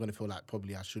then you are going to feel like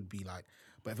probably I should be like.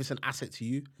 But if it's an asset to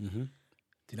you, do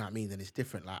you know what I mean? Then it's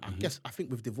different. Like I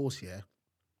think with divorce,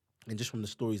 and just from the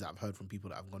stories that I've heard from people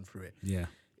that have gone through it,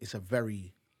 it's a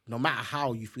very, no matter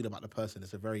how you feel about the person,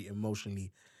 it's a very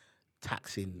emotionally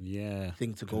taxing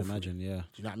thing to go through. Imagine, Do you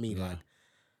know what I mean? Like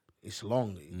it's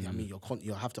long. I mean,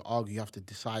 you'll have to argue, you have to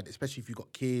decide, especially if you've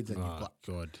got kids and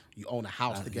you own a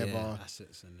house together,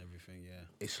 assets and everything. Yeah,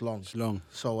 it's long. It's long.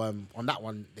 So on that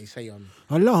one, they say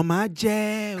Hello, my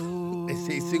jail. they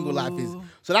say single life is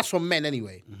so that's from men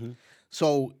anyway.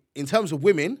 So in terms of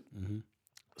women,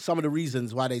 some of the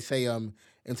reasons why they say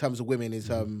in terms of women is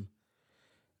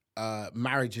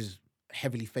marriage is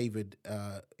heavily favored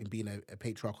in being a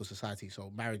patriarchal society.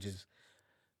 So marriage is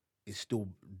still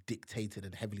dictated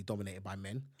and heavily dominated by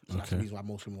men. So that's the reason why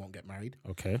most women won't get married.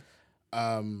 Okay.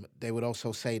 They would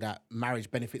also say that marriage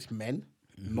benefits men,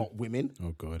 not women.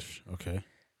 Oh gosh. Okay.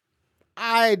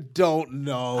 I don't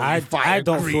know. I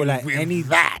don't feel like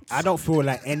that. I don't feel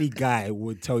like any guy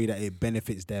would tell you that it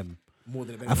benefits them more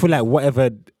than it I benefits. feel like whatever,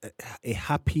 a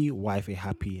happy wife, a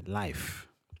happy life.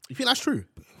 You think that's true?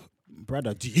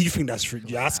 Brother, do you think that's true?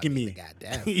 You're asking me.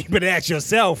 Goddamn. You better ask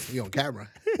yourself. You on camera.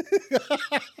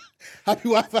 Happy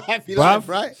wife, a happy Bruv, life,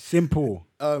 right? Simple.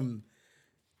 Do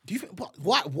you think? But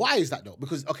why is that though?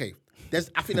 Because I think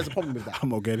there's a problem with that. I'm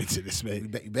not getting into this, mate.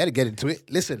 You better get into it.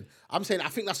 Listen, I'm saying I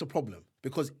think that's a problem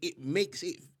because it makes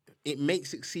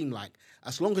it seem like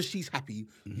as long as she's happy,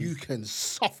 you can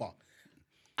suffer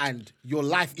and your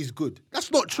life is good.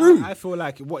 That's not true. I feel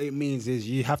like what it means is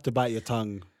you have to bite your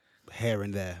tongue here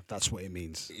and there. That's what it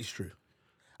means. It's true.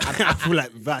 I feel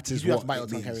like that is You what have to bite your it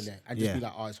tongue means. here and there and just be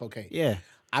like, oh, it's okay. Yeah.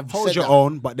 I've Hold said your that-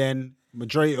 own, but then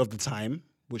majority of the time,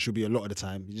 which will be a lot of the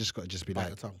time, you just got to just be Bite like,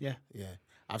 your tongue. yeah. Yeah.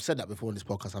 I've said that before in this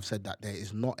podcast. I've said that there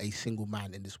is not a single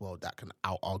man in this world that can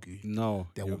out-argue No,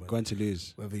 their you're woman. going to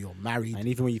lose. Whether you're married, And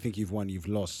even when you think you've won, you've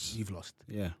lost. you've lost.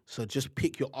 Yeah. So just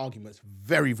pick your arguments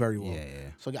very, very well.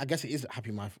 Yeah. So I guess it is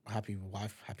happy wife,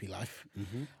 happy life.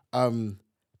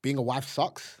 Being a wife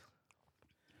sucks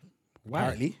Why?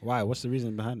 Apparently. Why? What's the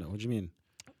reason behind that? What do you mean?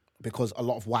 because a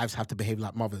lot of wives have to behave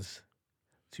like mothers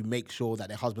to make sure that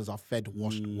their husbands are fed,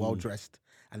 washed, well dressed,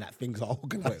 and that things are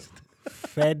organized.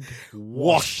 Fed,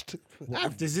 washed.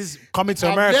 This is coming to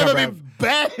I've America, never bruv. been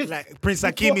bad. Like Prince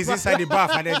Hakeem is inside the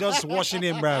bath and they're just washing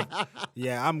him, bruv.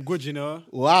 Yeah, I'm good, you know.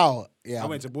 Wow. Yeah. I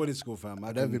went to boarding school, fam.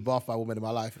 I've never been bathed by a woman in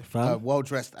my life. Fam? Well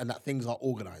dressed and that things are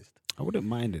organized. I wouldn't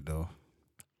mind it though.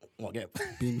 What again?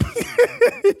 Being,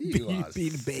 You are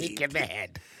being sick baked. in the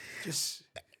head. Just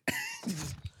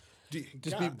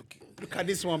Just look at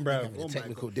this one, bruv. Oh my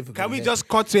technical God. difficulty. Can we there. just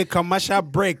cut to a commercial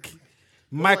break?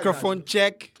 Microphone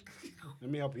check. Let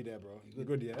me help you there, bro. You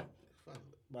good, yeah?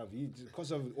 Bruv,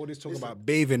 because of all this talk about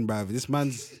bathing, bruv, this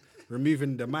man's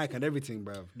removing the mic and everything,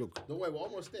 bruv. Look. Don't worry, we're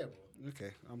almost there, bro.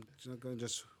 Okay, I'm just going to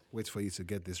just wait for you to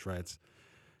get this right.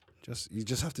 You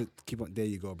just have to keep on. There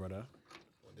you go, brother.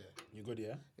 You good,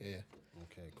 yeah? Yeah.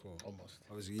 Okay, cool. Almost.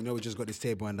 Obviously, you know we just got this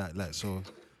table and that, like so.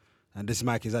 And this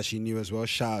mic is actually new as well.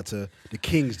 Shout out to the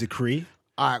King's Decree.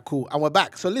 All right, cool. And we're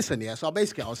back. So listen, yeah. So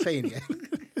basically, I was saying,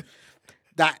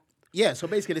 yeah, so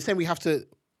basically, they're saying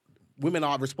women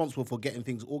are responsible for getting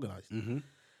things organized. Mm-hmm.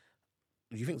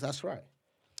 Do you think that's right?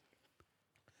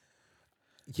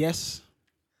 Yes.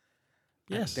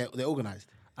 Yes. They're organized.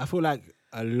 I feel like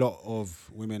a lot of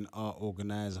women are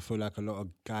organized. I feel like a lot of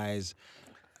guys,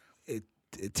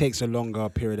 it takes a longer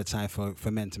period of time for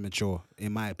men to mature,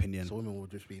 in my opinion. So women will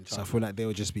just be in charge. So I feel like they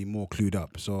will just be more clued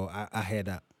up. So I hear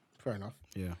that. Fair enough.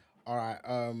 Yeah. All right.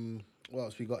 What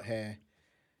else we got here?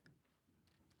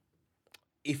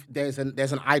 If there's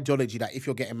an ideology that if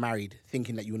you're getting married,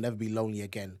 thinking that you'll never be lonely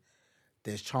again,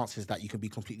 there's chances that you can be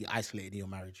completely isolated in your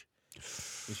marriage,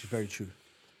 which is very true.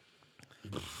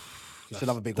 It's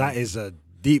another big one. That is a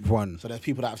deep one. So there's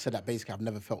people that have said that basically I've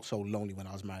never felt so lonely when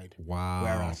I was married. Wow.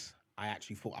 Whereas I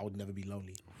actually thought I would never be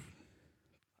lonely.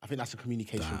 I think that's a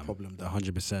communication problem. Though.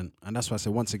 100%. And that's why I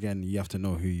said, once again, you have to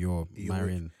know who you're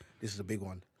marrying. This is a big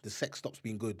one. The sex stops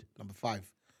being good. Number 5.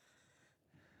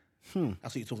 That's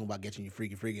what you're talking about, getting your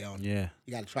freaky on. Yeah.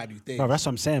 You got to try new things. Bro, that's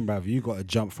what I'm saying, bruv. You got to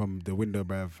jump from the window,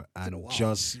 bruv, and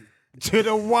just to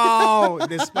the wall.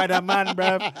 The Spider-Man,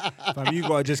 bruv. Fam, you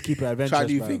got to just keep it adventurous, Try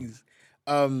new bruv. things.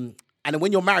 And then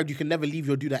when you're married, you can never leave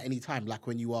your dude at any time, like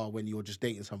when you're just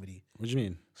dating somebody. What do you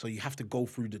mean? So you have to go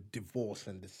through the divorce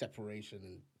and the separation.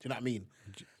 And, do you know what I mean?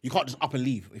 You can't just up and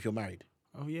leave if you're married.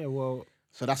 Oh, yeah, well...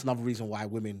 So that's another reason why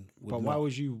women would But why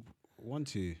would you want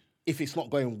to? If it's not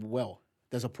going well,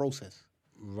 there's a process.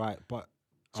 Right, but...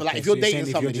 So like if you're dating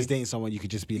somebody... If you're just dating someone, you could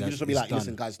just be like, just be like,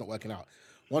 listen, guys, it's not working out.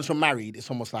 Once you're married, it's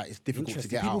almost like it's difficult to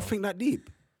get People out. think that deep.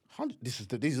 These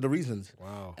are the reasons.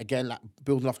 Wow. Again, like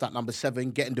building off that number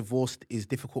 7, getting divorced is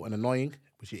difficult and annoying,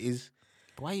 which it is.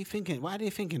 But why are you thinking? Why are they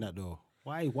thinking that though?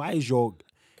 Why is your...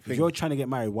 If you're trying to get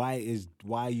married, why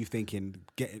are you thinking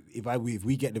if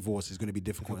we get divorced, it's going to be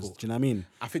difficult? Do you know what I mean?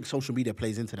 I think social media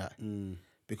plays into that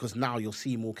because now you'll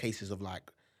see more cases of like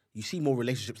you see more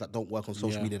relationships that don't work on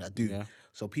social media that do. Yeah.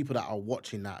 So people that are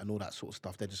watching that and all that sort of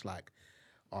stuff, they're just like,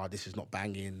 "Oh, this is not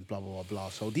banging," blah blah blah blah.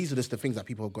 So these are just the things that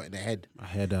people have got in their head. I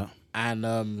heard that.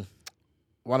 And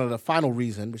one of the final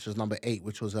reason, which was number 8,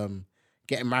 which was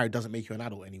getting married doesn't make you an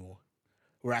adult anymore,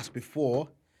 whereas before.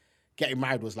 Getting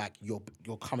married was like you're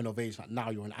coming of age, like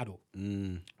now you're an adult.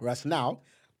 Whereas now,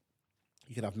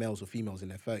 you can have males or females in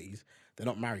their 30s. They're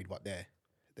not married, but they're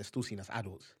still seen as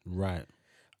adults. Right.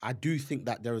 I do think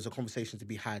that there is a conversation to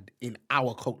be had in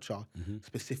our culture,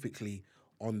 specifically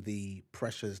on the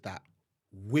pressures that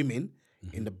women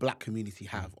in the black community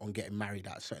have on getting married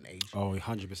at a certain age. Oh,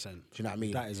 100%. Do you know what I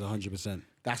mean? That is 100%.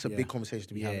 That's a big conversation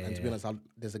to be had. Yeah, And to be honest,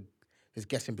 there's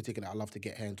guests in particular I'd love to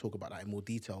get here and talk about that in more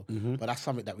detail. But that's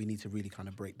something that we need to really kind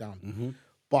of break down.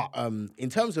 But in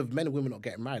terms of men and women not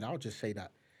getting married, I'll just say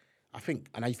that I think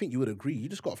you would agree, you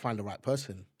just got to find the right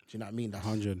person. Do you know what I mean? That's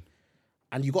 100.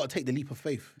 And you got to take the leap of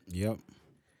faith. Yep.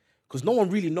 Because no one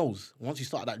really knows once you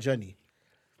start that journey.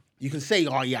 You can say,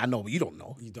 oh yeah, I know, but you don't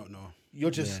know. You don't know.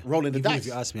 You're just rolling the Even dice. if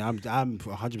you ask me, I'm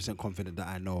 100% confident that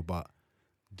I know, but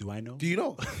do I know? Do you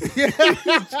know? You know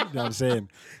what I'm saying?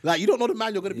 Like, you don't know the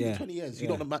man you're going to be in Yeah. 20 years. Yeah.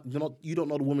 You don't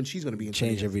know the woman she's going to be in 20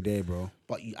 Change years. every day, bro.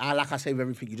 But like I say with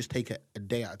everything, you just take it a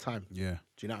day at a time. Yeah. Do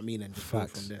you know what I mean? And just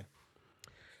Facts. go from there.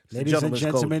 It's the Ladies and gentleman's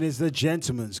gentlemen, code. it's the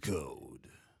gentleman's code.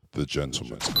 The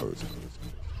gentleman's code.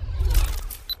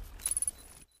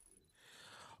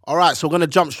 All right, so we're going to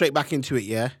jump straight back into it,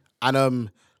 yeah? And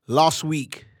last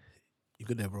week... You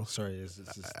good there, bro? Sorry, it's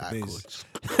the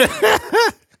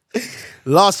Cool.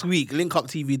 Last week, Link Up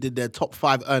TV did their top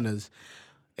 5 earners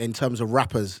in terms of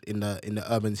rappers in the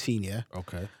urban scene, yeah?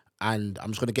 Okay. And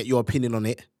I'm just going to get your opinion on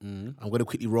it. I'm going to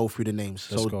quickly roll through the names.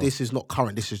 Let's so go. this is not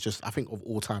current. This is just, I think, of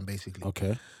all time, basically.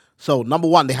 Okay. So number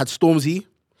 1, they had Stormzy.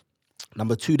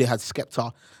 Number 2, they had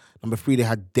Skepta. Number 3, they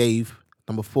had Dave.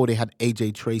 Number 4, they had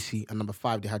AJ Tracy. And number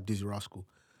 5, they had Dizzy Rascal.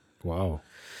 Wow.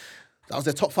 That was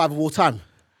their top 5 of all time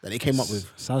that they came up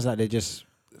with. Sounds like they just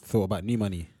thought about new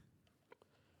money.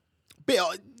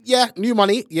 New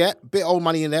money, yeah. Bit old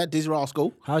money in there, Dizzy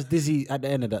Rascal. How's Dizzy at the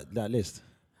end of that list?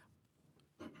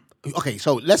 Okay,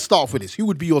 so let's start off with this. Who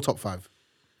would be your top 5?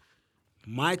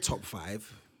 My top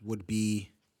 5 would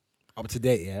be up to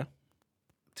date, yeah?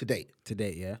 To date. To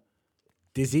date, yeah?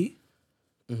 Dizzy.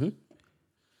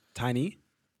 Tiny.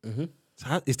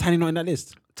 So is Tiny not in that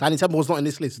list? Tiny Temple's not in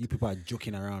this list. You people are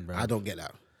joking around, bruv. I don't get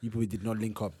that. You people did not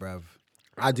link up, bruv.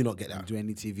 I do not get that. Do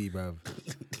any TV, bruv.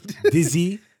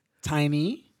 Dizzy,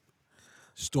 Tiny,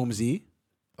 Stormzy,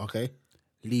 Okay.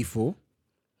 Lethal.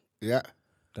 Yeah.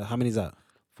 How many is that?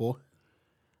 4,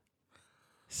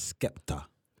 Skepta.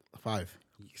 5.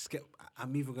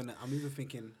 I'm even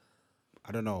thinking,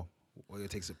 I don't know what it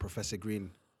takes. Professor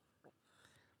Green.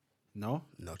 No?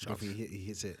 No I chance. think he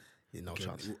hits it. Yeah, no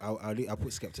chance. I'll put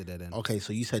Skepta there then. Okay,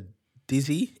 so you said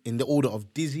Dizzy in the order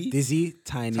of Dizzy,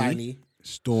 Tiny,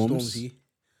 Stormzy,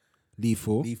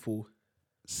 Lethal,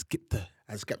 Skepta.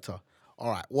 and Skepta. All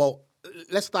right. Well,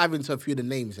 let's dive into a few of the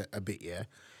names a bit, yeah?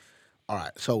 All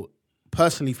right. So,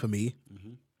 personally for me,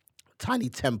 Tiny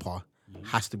Temper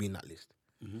has to be in that list.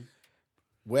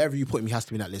 Wherever you put him, he has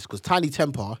to be in that list. Because Tiny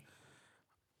Temper,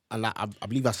 and like, I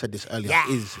believe I said this earlier,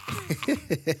 is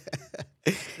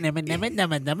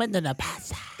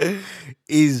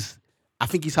I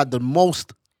think he's had the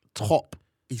most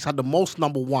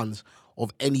number ones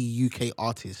of any UK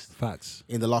artist Facts.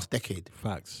 in the last decade.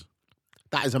 Facts.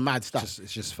 That is a mad stat.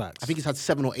 It's just facts. I think he's had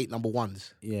 7 or 8 number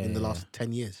ones in the Yeah. last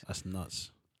 10 years. That's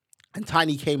nuts. And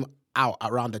Tiny came out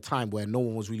around the time where no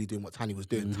one was really doing what Tiny was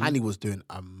doing. Tiny was doing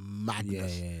a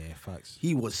madness. Yeah, facts.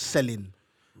 He was selling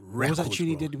What was records. that tune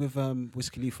he bro. did with Wiz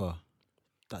Khalifa?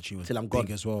 That tune was Till I'm big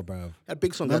Gone. as well, bruv. He had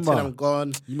big songs. Remember? Till I'm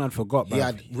Gone. You man forgot, bruv. He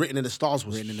had Written in the Stars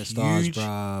was Written in the huge.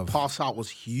 Stars, bruv. Pass Out was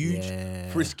huge. Yeah.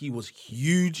 Frisky was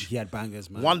huge. He had bangers,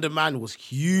 man. Wonder Man was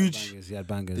huge. He had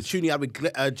bangers. The tune he had with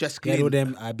Jess He had all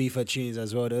Glynn. them Ibiza tunes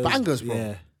as well. Those. Bangers, bro.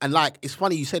 Yeah. And like, it's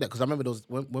funny you say that because I remember those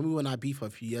when we went Ibiza a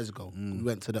few years ago. We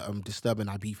went to the Disturbing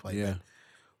Ibiza event.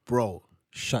 Bro.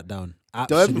 Shut down. Them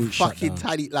Absolute fucking shutdown.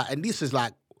 tiny, like, and this is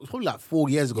like, it was probably like 4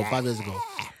 years ago, 5 years ago.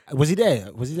 Was he there?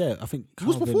 I think He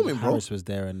was Calvin performing, bro. Harris was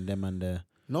there and them and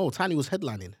No, Tiny was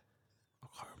headlining. I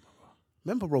can't remember.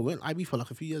 Remember, bro, we went Ibiza like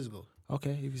a few years ago.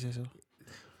 Okay, if you say so.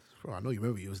 Bro, I know you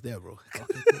remember you was there, bro.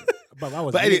 But I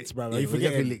was But anyway, licked, bro. yeah, Are you we were definitely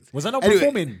forgetting? licked. Was I not Anyway.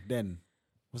 performing then?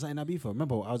 Was that in Ibiza?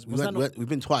 Remember, We've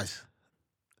been twice.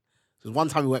 So one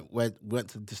time we went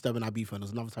to Disturbing Ibiza, and there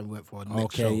was another time we went for a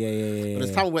next show. Yeah. But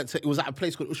this time we went to, it was at a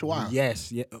place called Ushuaia.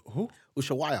 Yes, yeah. Who?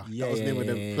 Ushuaia. Yeah, That was the name of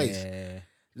the place. yeah.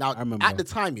 Now, I remember. at the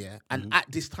time, and at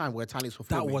this time where Tiny's That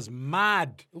performing. was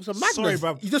mad. It was a madness. Sorry,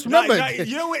 bro. You just remembered.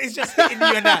 You know what? It's just hitting me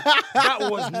on that. That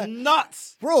was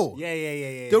nuts. Bro.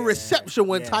 Yeah. The reception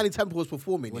when yeah. Tiny Temple was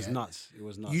performing. It was nuts. It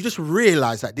was nuts. You just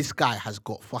realise that this guy has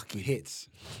got fucking hits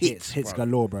Hits, bro.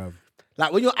 galore, bro.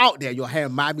 Like when you're out there, you're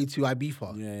hearing Miami to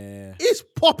Ibiza. Yeah. It's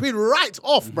popping right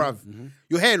off, bruv.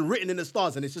 You're hearing Written in the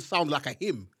Stars and it just sounds like a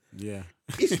hymn. Yeah.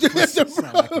 It's just,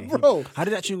 bro. How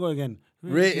did that tune go again?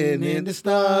 Written in the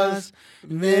stars.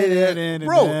 Bro,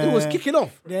 it was kicking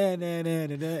off.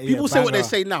 People say what they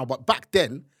say now, but back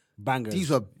then, Bangers. these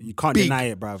were You can't big deny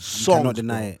it, bruv. You songs, cannot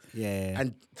deny bro. it. Yeah.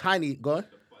 And Tiny, go on.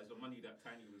 But it's the money that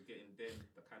Tiny was getting then,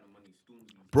 the kind of money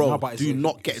Stormzy. Bro, No, but do it's-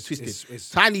 not get it it's- twisted. it's-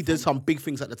 Tiny did some big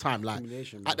things at the time. Like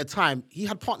Accumulation, at the time, he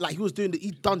had he was doing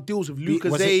he'd done deals with Was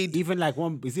Lucas it Aid. even like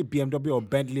one? Is it BMW or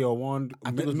Bentley or one? I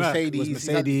think it was Merc, Mercedes.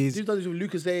 Mercedes. He's done deals with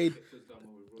Lucas Aid,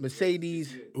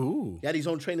 Mercedes. Ooh. He had his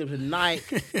own trainers with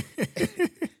Nike.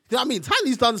 You know what I mean?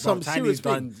 Tiny's done some serious Tiny's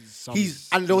done things.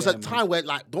 some- And there was a yeah, man. time where,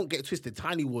 like, don't get it twisted,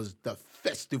 Tiny was the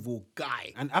festival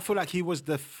guy. And I feel like he was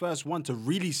the first one to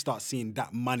really start seeing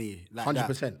that money, like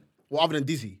 100%. Well, other than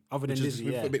Dizzy. Other than which is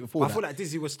Dizzy, yeah. a bit before But I that. feel like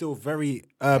Dizzy was still very Dizzy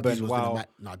urban. was doing Wow. that.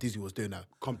 No, Dizzy was doing that.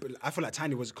 I feel like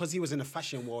Tiny was because he was in the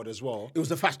fashion world as well. It was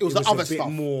the fashion. It was It the other a bit stuff.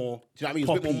 more. Do you know what I mean? It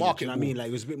was a bit more poppy, marketable. do you know what I mean? Like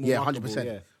it was a bit more. Yeah, marketable, 100%.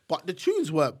 Yeah. But the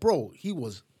tunes were, bro, he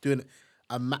was doing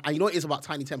and you know what it is about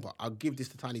Tiny Temper? I'll give this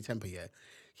to Tiny Temper, yeah.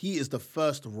 He is the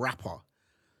first rapper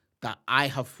that I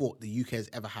have thought the UK has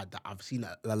ever had that I've seen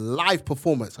a live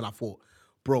performance and I thought,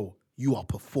 bro, you are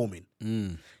performing.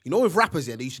 You know, with rappers,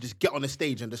 yeah, they used to just get on the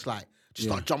stage and just like,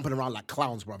 start jumping around like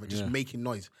clowns, brother, just making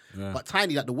noise. But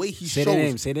Tiny, like the way he Say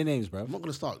shows. their names, bro. I'm not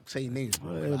gonna start saying names,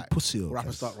 bro. Like, pussy, rappers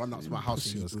cuz. start running up to my house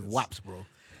Pussy, with cuz. waps, bro.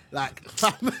 Like,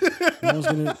 I was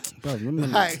gonna, bro.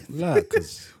 Like-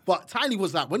 Cause but Tiny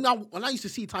was like when I used to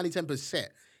see Tiny Temper's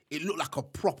set, it looked like a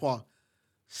proper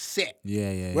set.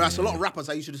 Yeah. Whereas a lot of rappers,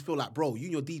 I used to just feel like, bro, you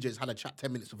and your DJs had a chat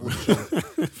 10 minutes before the show.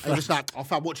 And you're just like, oh,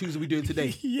 fam, what tunes are we doing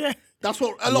today? yeah. That's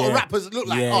what a lot of rappers look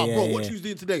like. Yeah, Oh, yeah, bro, what yeah. tunes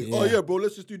doing today? Yeah. Oh, yeah, bro,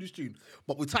 let's just do this tune.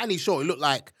 But with Tiny's show, it looked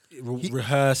like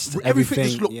Rehearsed everything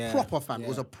just looked yeah. proper, fam. Yeah. It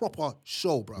was a proper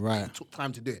show, bro. Right. It took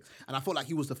time to do it. And I felt like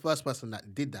he was the first person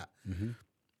that did that. Mm-hmm.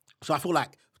 So I feel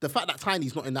like the fact that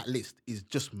Tiny's not in that list is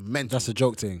just mental. That's a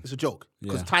joke thing. It's a joke.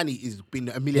 Because Yeah. Tiny has been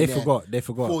a They millionaire. forgot.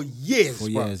 For years, For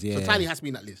bro. years, yeah. So Tiny has to be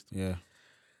in that list. Yeah.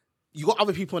 You got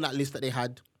other people on that list that they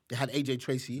had. They had AJ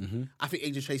Tracy. Mm-hmm. I think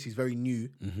AJ Tracy is very new.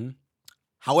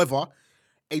 However,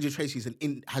 AJ Tracy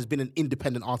has been an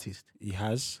independent artist. He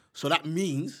has. So that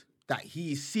means that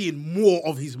he is seeing more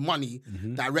of his money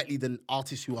Mm-hmm. directly than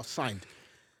artists who are signed.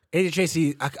 AJ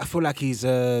Tracy, I feel like he's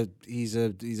a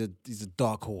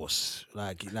dark horse.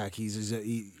 Like he's had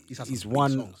some big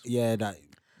one songs. that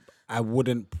I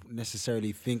wouldn't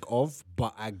necessarily think of,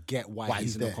 but I get why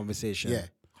he's in there. the conversation. Yeah,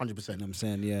 100%. You know what I'm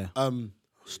saying? Yeah.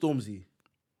 Stormzy.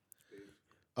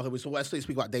 Okay, so let's speak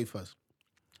about Dave first.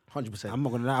 100%. I'm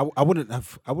not gonna lie.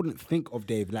 I wouldn't think of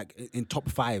Dave like in top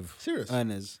 5 Serious?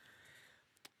 earners.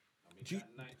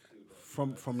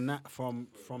 From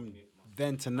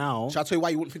then to now. Shall I tell you why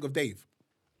you wouldn't think of Dave?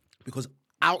 Because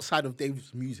outside of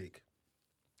Dave's music,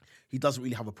 he doesn't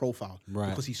really have a profile. Right.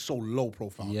 Because he's so low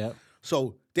profile. Yeah.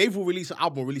 So Dave will release an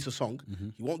album or release a song.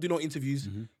 He won't do no interviews.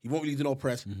 He won't really do no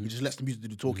press. He just lets the music do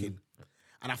the talking.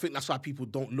 And I think that's why people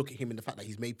don't look at him in the fact that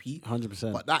he's made P.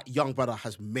 100%. But that young brother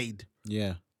has made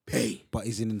Yeah. pay. But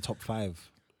he's in the top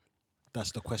 5.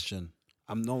 That's the question.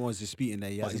 No one's disputing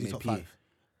that he But hasn't is he made top P. 5?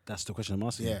 That's the question I'm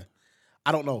asking. Yeah.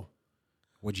 I don't know.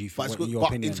 What do you But, think? it's What, good. your But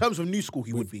opinion? in terms of new school,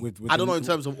 he would be. with I don't the know in new-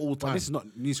 terms of all But time. this is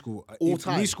not new school. All If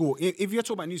time. New school. If you're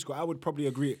talking about new school, I would probably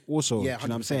agree. Also, Yeah, you know what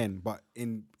I'm 100%. saying. But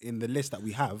in the list that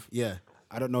we have, Yeah.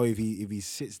 I don't know if he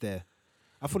sits there.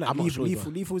 I feel like I'm not sure,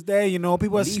 Lethal's there, you know.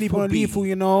 People are Lethal sleeping on B. Lethal,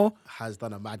 you know. Has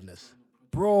done a madness.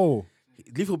 Bro,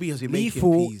 Lethal B has been making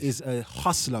Lethal peas. is a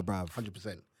hustler, bruv. 100%.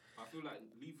 I feel like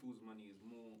Lethal's money is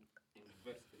more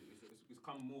invested. It's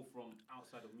come more from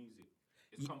outside of music.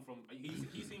 It's come from.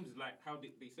 He seems like how they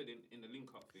said in the link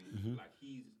up thing. Like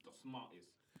he's the smartest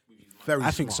with his money. Very I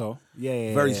smart. think so.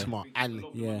 Yeah. Very yeah. smart. I And think a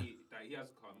lot of the money that he has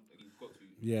he's got to.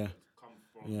 Yeah. Come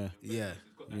from. Yeah. Yeah.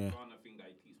 He's got that Ghana thing that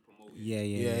he keeps promoting.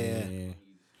 Yeah.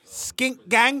 Skink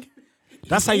gang.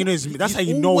 That's how you know. That's how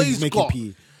you know always he's making got-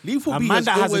 P. Lethal A B man has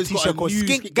that has a always got t-shirt called new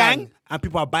Skink Gang and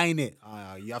people are buying it.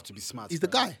 You have to be smart. He's the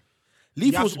bro. guy.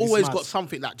 Lethal's to be always smart. got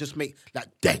something that just make like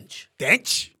dench.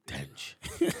 Dench.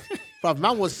 Bruv,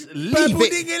 man was leave Purple it.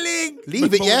 ding-a-ling.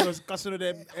 Leave it, My yeah? phone was cussing with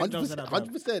them end jobs and that,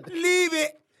 bruv. 100%. Leave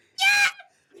it.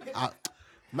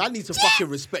 Man needs to fucking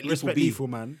respect Respect B. Lethal,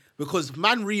 man. Because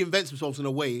man reinvents himself in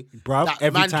a way Bruv, that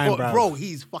every man time, bruv. bro,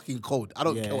 he's fucking cold. I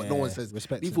don't care what no one Yeah, says.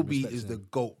 respect Lethal him, B respect is him. the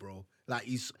GOAT, bro. Like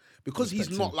he's because he's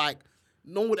Respect not him. like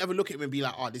no one would ever look at him and be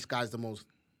like, oh, this guy's the most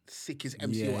sickest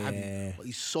MC or what have you. Yeah. But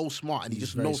he's so smart and he He's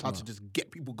just very knows how to smart. just get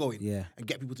people going Yeah. and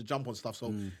get people to jump on stuff. So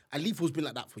and Lethal's been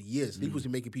like that for years. Lethal's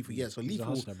been making P for years. So a Lethal,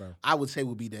 hustler, bro. I would say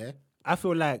will be there. I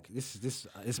feel like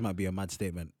this might be a mad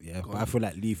statement, yeah. But I feel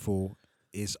like Lethal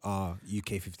is our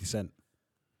UK 50 Cent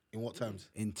In what terms?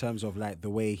 in terms of like the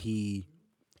way he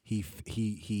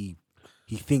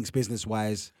thinks business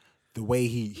wise, the way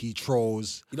he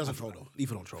trolls. He doesn't troll though.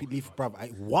 Lethal don't troll. Lethal,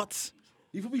 bruv, what?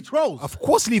 Lethal be trolls. Of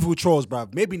course, Lethal trolls,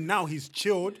 bruv. Maybe now he's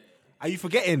chilled. Are you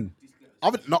forgetting?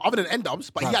 Other than end ups,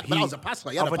 but Bruv, but that was a passer.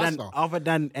 He had a passer. Other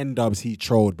than N-Dubs, he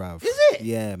trolled, bruv. Is it?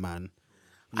 Yeah, man.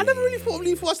 I never really thought of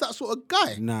Lethal as that sort of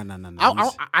guy.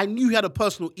 No. I knew he had a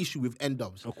personal issue with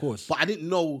N-Dubs. Of course. But I didn't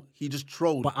know he just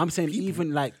trolled. But I'm saying people.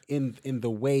 even like in the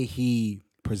way he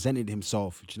presented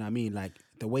himself, do you know what I mean? Like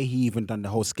the way he even done the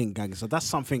whole skink gang. So that's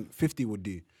something 50 would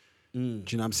do. Do you know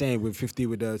what I'm saying? With 50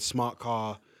 with a smart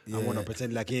car and want to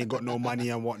pretend like he ain't got no money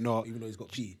and whatnot. Even though he's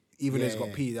got P. Even though Yeah, he's got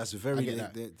yeah. P, that's I very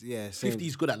get that. yeah. Same.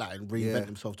 50's good at that and reinvent Yeah.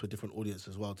 himself to a different audience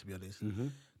as well, to be honest.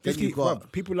 50, you got,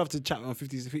 bruv, people love to chat on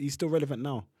 50. He's still relevant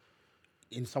now.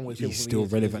 in some ways, He's still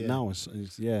relevant now.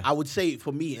 Yeah. I would say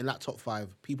for me, in that top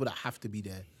 5, people that have to be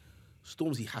there,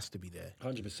 Stormzy has to be there.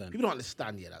 100%. People don't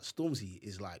understand yet that Stormzy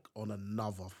is like on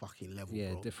another fucking level,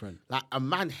 Yeah, bro. different. Like a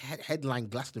man headline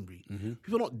Glastonbury.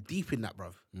 People are not deep in that,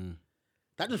 bruv.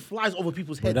 That just flies over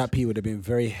people's But heads. that P would have been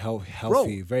very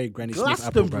healthy, very Granny Smith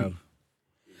apple, Glastonbury. bruv.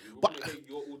 But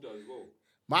Your order as well.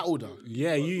 my order,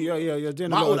 Yeah, you're doing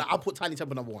my a lot. order, I'll put Tiny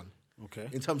Temper number 1 Okay.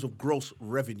 in terms of gross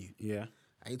revenue. Yeah.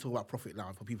 I ain't talking about profit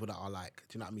now for people that are like,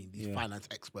 do you know what I mean? These finance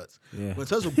experts. Yeah. But in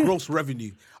terms of gross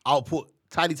revenue, I'll put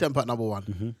Tiny Temper at number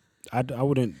 1. I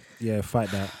wouldn't, fight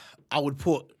that. I would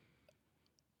put,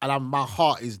 and my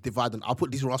heart is divided. I'll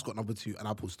put Dizzy Rascal at number 2, and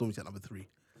I'll put Stormzy at number 3.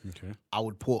 Okay. I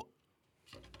would put,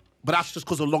 but that's just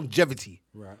because of longevity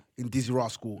Right. in Dizzy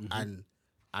Rascal and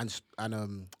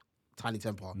Tiny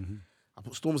Temper. I'll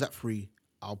put Storms at 3.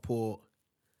 I'll put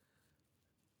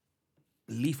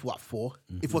Lethal at 4.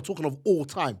 If we're talking of all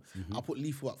time, I'll put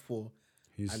Lethal at 4.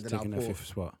 He's and then taking I'll that put, 5th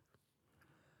spot.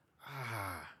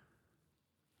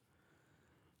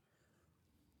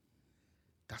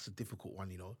 That's a difficult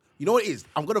one, you know. You know what it is?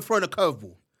 I'm going to throw in a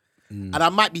curveball. And I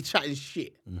might be chatting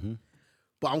shit.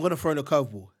 But I'm going to throw in a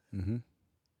curveball.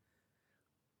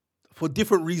 For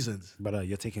different reasons. But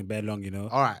you're taking bare long, you know.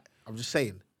 All right. I'm just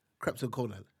saying. Krept and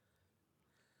Conan.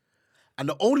 And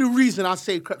the only reason I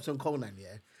say Krept and Conan,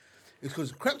 is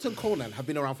because Krept and Conan have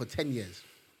been around for 10 years.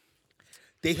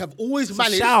 They have always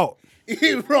managed... shout.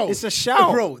 Bro. It's a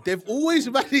shout. Bro, they've always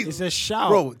managed... It's a shout.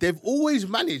 Bro, they've always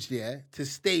managed, to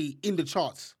stay in the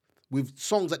charts with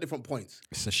songs at different points.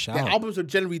 It's a shout. Their albums are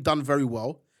generally done very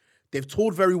well. They've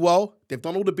toured very well. They've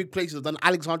done all the big places. They've done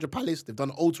Alexandra Palace. They've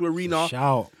done O2 Arena.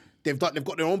 Shout. They've got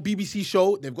their own BBC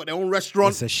show. They've got their own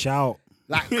restaurant. It's a shout.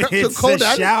 Like Krept and It's Conan.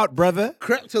 a shout, brother.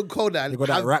 Krept and Conan. They got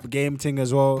that have- rap game thing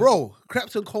as well. Bro,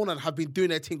 Krept and Conan have been doing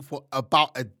their thing for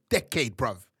about a decade,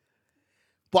 bruv.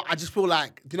 But I just feel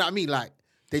like, do you know what I mean? Like,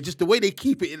 they just, the way they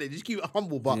keep it, they just keep it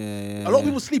humble. But a lot of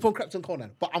people sleep on Krept and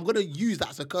Conan. But I'm going to use that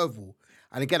as a curveball.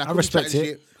 And again, I could be respect chatting it.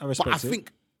 shit, I respect But I it.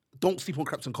 think, don't sleep on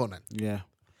Krept and Conan. Yeah.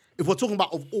 If we're talking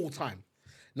about of all time.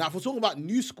 Now, if we're talking about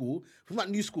new school,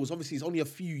 obviously it's only a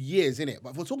few years, innit?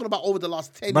 But if we're talking about over the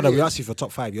last 10 Brother, years... we asked you for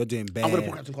top 5. You're doing bare. I'm going to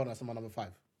put Krept and Conan as my number 5.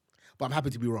 But I'm happy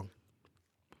to be wrong.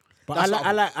 But That's I like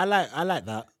what that. I like.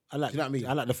 Do you know what I mean?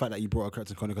 I like the fact that you brought a Krept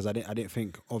and Conan because I didn't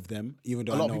think of them, even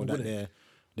though A I lot of know people that wouldn't.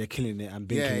 they're killing it and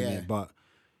been Yeah, killing yeah. it.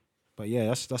 But yeah,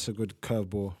 that's a good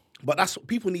curveball. But that's what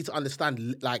people need to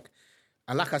understand. Like,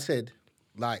 and like I said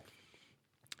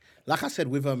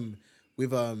with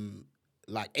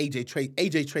like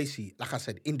AJ Tracy, like I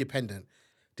said, independent.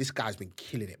 This guy's been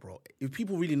killing it, bro. If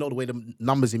people really know the way the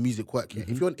numbers in music work,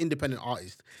 if you're an independent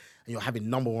artist and you're having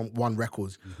number one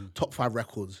records, top 5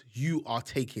 records, you are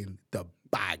taking the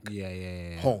bag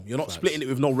home. You're not splitting it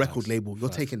with no record label. You're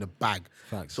taking the bag.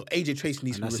 Facts. So AJ Tracy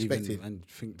needs to be respected. And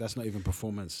think that's not even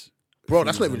performance. Bro,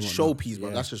 that's not even fees and showpiece, bro.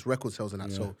 whatnot. That's just record sales and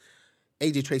that. So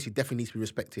AJ Tracy definitely needs to be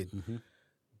respected.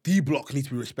 D-Block needs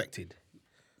to be respected.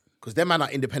 Because their man are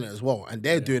independent as well. And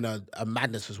they're doing a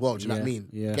madness as well. Do you know what I mean?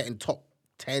 Yeah. Getting top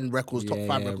 10 records, top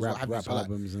 5 records. rap So like,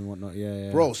 albums and whatnot. Yeah.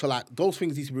 bro, so like those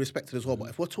things need to be respected as well. But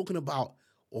if we're talking about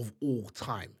of all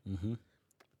time,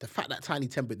 the fact that Tiny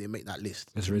Temper didn't make that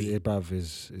list It's to really, me, bruv,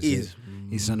 is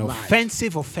it's an mad.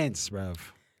 offensive offense, bruv.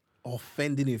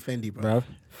 offending in Fendi, bro. Bruv.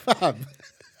 Fam.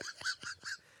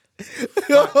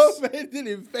 You're offending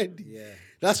in Fendi. Yeah.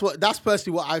 That's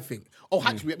personally what I think. Oh,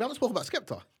 actually, we haven't spoken about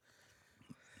Skepta.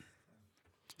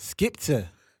 Skepta.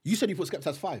 You said you put Skepta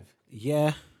as 5.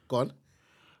 Yeah. Go on.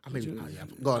 I mean,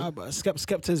 go on. But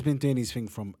Skepta's been doing his thing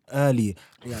from early.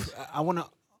 I want to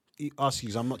ask you,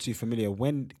 because I'm not too familiar,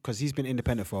 because he's been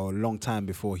independent for a long time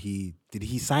before did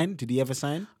he sign? Did he ever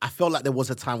sign? I felt like there was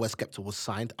a time where Skepta was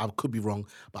signed. I could be wrong,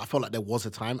 but I felt like there was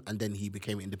a time and then he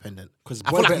became independent. Because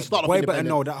I feel like he started off Boy Better independent.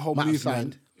 Know, that whole might have movement.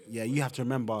 signed. Yeah, you have to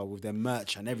remember with their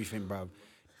merch and everything, bruv.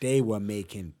 They were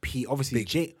making obviously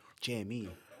JME.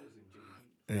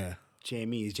 Yeah.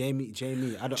 Jamie.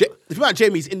 I don't. If you about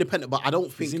Jamie, he's independent, but I don't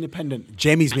think He's independent.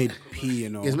 Jamie's made P, you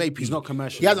know. he's made. He's not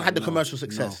commercial. He hasn't had the No, commercial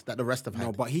success that the rest have had.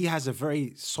 No, but he has a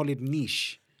very solid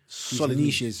niche. Solid His niche.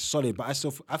 niche is solid, but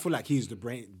I feel like he's the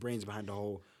brains behind the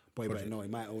whole Boy Better Know, in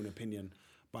my own opinion.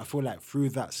 But I feel like through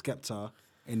that, Skepta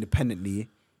independently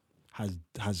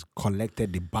has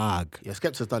collected the bag. Yeah,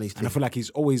 Skepta's done his thing. And I feel like he's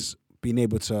always been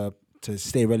able to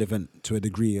stay relevant to a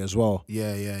degree as well.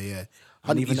 Yeah.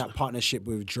 And even that partnership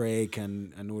with Drake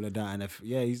and all of that,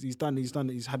 and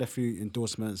he's had a few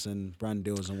endorsements and brand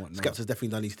deals and whatnot. Skepta's definitely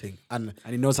done his thing, and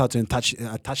he knows how to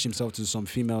attach himself to some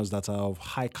females that are of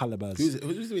high calibers. who's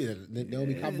it?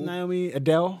 Naomi Campbell. Naomi,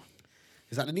 Adele,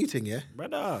 Is that the new thing? Yeah,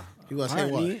 brother. You gonna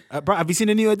say what? Bro, have you seen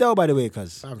the new Adele, by the way?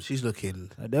 Cause She's looking.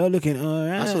 Adele looking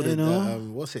alright. I saw you know.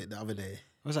 what's it the other day?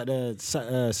 What's that? The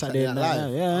Saturday Night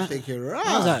Live? Yeah. I'm thinking,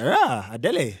 I was like, rah,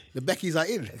 Adele. the Beckys are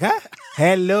in. Huh?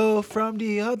 Hello from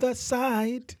the other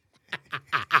side.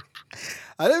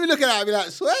 I let me look at that and be like,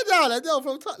 swear down, Adele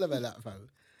from Tottenham and that, fam.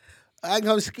 I ain't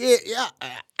gonna scare yeah.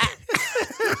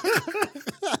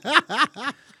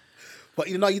 But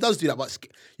you know, he does do that. But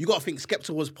you got to think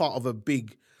Skepta was part of a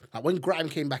big, like when Grime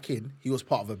came back in, he was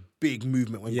part of a big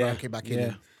movement when Grime came back in. Yeah.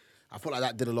 And I felt like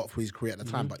that did a lot for his career at the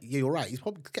time. But yeah, you're right.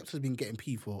 Skepta's been getting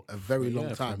P for a very long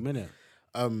For a time. minute.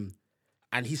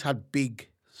 And he's had big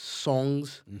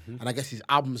songs. And I guess his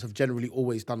albums have generally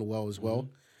always done well as well.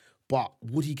 But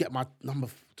would he get my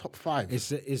top 5?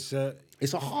 It's It's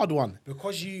a hard one.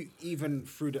 because you even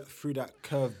through that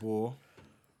curveball.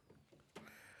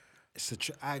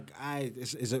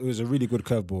 It was a really good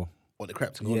curveball. What the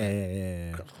Crept? Yeah.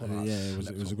 It It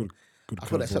was a good I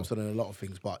feel like curveball. Skepta done a lot of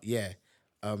things, but yeah,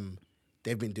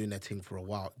 they've been doing their thing for a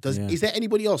while. Yeah. Is there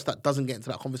anybody else that doesn't get into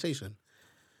that conversation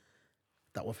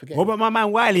that we're forgetting? What about my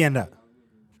man Wiley and that?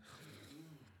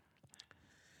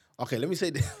 Okay, let me say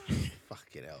this.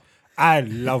 Fucking hell. I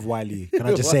love Wiley. Can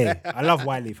I just say? I love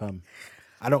Wiley, fam.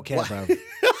 I don't care, fam.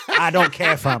 I don't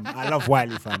care, fam. I love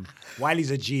Wiley, fam.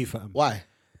 Wiley's a G, fam. Why?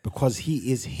 Because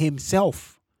he is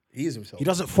himself. He is himself. He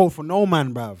doesn't fall for no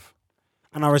man, bruv.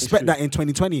 And I respect that in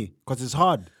 2020 because it's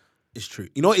hard. It's true.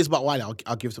 You know what it is about Wiley?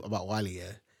 I'll give it about Wiley,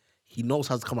 yeah? He knows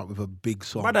how to come up with a big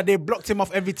song. Brother, they blocked him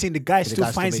off everything. The guy still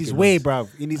guy still finds his making way, noise.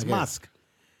 bruv, in his Okay. mask.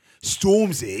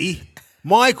 Stormzy,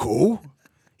 Michael,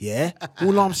 yeah.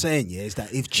 All I'm saying, yeah, is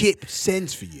that if Chip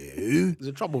sends for you He's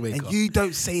a troublemaker. and you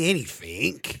don't say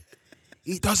anything,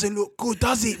 it doesn't look good,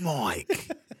 does it, Mike?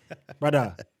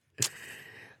 Brother,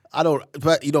 I don't,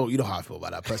 but you know how I feel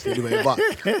about that person anyway. But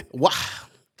what?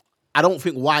 I don't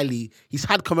think Wiley. He's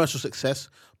had commercial success,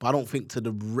 but I don't think to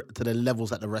the levels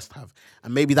that the rest have.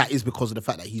 And maybe that is because of the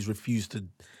fact that he's refused to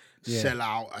sell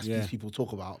out, as these people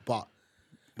talk about. But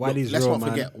Wiley's let's real, not man.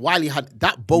 forget, Wiley had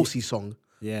that Bossy song.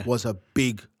 Yeah. Was a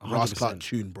big Ras 100%. Clark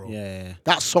tune, bro. Yeah.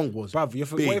 That song was bruv, you're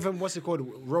big. even what's it called?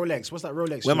 Rolex. What's that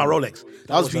Rolex? Where my tune? Rolex?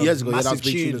 That was a few years ago. Yeah, that was a massive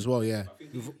big tune tune. as well. Yeah. I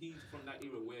think he's from that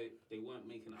era where they weren't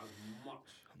making as much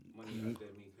money as they're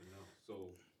making now. So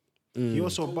He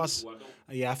also bust. I don't-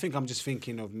 Yeah, I think I'm just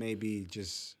thinking of maybe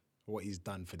just what he's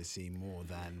done for the scene more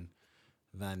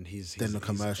than his Than the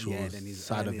commercial than his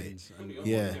side of it. earnings and-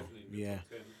 Yeah.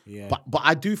 Yeah. But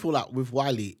I do feel like with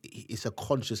Wiley, it's a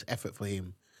conscious effort for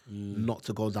him not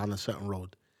to go down a certain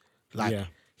road. Like Yeah.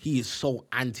 he is so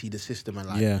anti the system and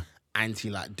like Yeah.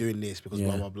 anti like doing this because Yeah.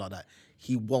 blah blah blah that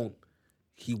he won't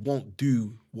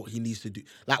do what he needs to do.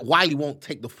 Like Wiley won't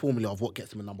take the formula of what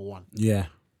gets him a number one. Yeah.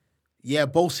 Yeah,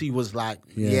 Bosey was like,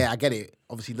 yeah, I get it.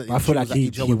 Obviously, I feel like he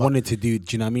gel with, but wanted to do.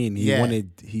 Do you know what I mean? Yeah.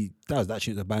 That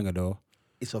shit's a banger though.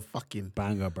 it's a fucking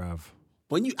Banger, bruv.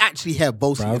 when you actually hear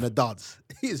Bosey Bruv. in a dance,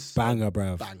 it's Banger,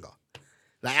 bruv. banger.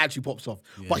 Like actually pops off.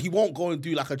 But he won't go and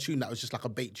do like a tune that was just like a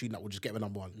bait tune that will just get him a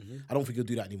number one. I don't think he'll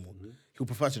do that anymore. He'll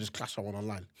prefer to just clash someone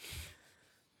online.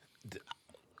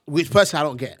 Which person I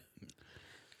don't get.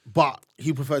 But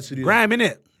he prefers to do that. Grime,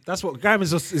 innit? That's what grime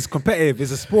is competitive.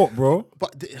 It's a sport, bro.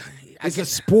 But It's a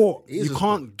sport. It is You a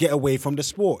can't get away from the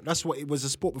sport. That's what it was, a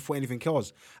sport before anything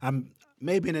else.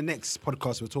 Maybe in the next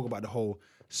podcast we'll talk about the whole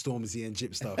Stormzy and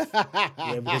Jip stuff.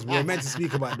 Yeah, because we were meant to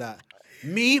speak about that.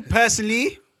 Me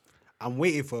personally, I'm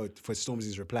waiting for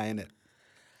Stormzy's reply, innit?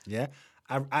 Yeah,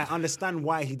 I understand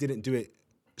why he didn't do it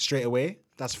straight away.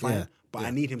 That's fine, Yeah, but I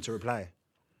need him to reply.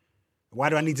 Why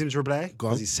do I need him to reply? Go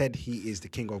on. Because he said he is the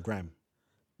king of grime.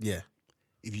 Yeah.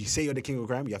 If you say you're the king of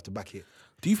grime, you have to back it.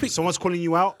 Do you If think someone's calling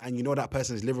you out and you know that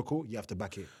person is lyrical, you have to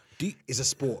back it. Do- It's a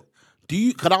sport.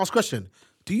 can I ask a question?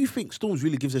 Do you think Storms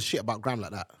really gives a shit about Graham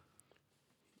like that?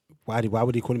 Why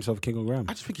would he call himself king of grime?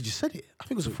 I just think he just said it. I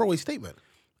think it was a throwaway statement.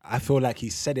 I feel like he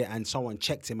said it and someone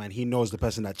checked him and he knows the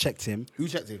person that checked him. Who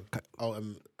checked him?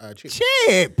 Chip.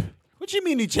 Chip! What do you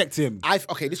mean he checked him?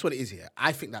 Okay, this is what it is here.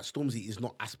 I think that Stormzy is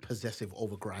not as possessive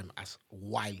over Grime as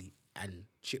Wiley and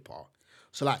Chip are.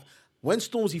 So like when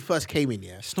Stormzy first came in,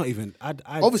 yeah, It's not even.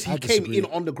 obviously I he came disagree. in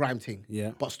on the Grime thing.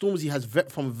 Yeah. But Stormzy has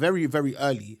from very, very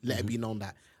early let it be known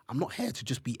that I'm not here to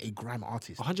just be a Grime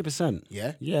artist. 100%.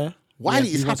 Yeah? Yeah. Wiley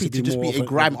Yeah, is he wants happy to just more be a of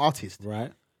Grime artist.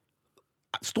 Right.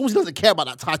 Stormzy doesn't care about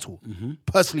that title.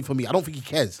 Personally, for me, I don't think he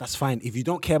cares. That's fine. If you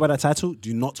don't care about that title,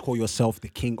 do not call yourself the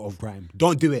king of grime.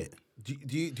 Don't do it. Do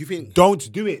you think?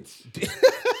 Don't do it.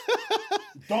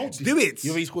 Don't do it.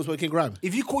 You think he's called for King Grime?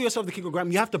 If you call yourself the king of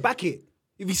grime, you have to back it.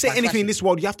 If you say By anything clashing. in this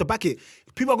world, you have to back it.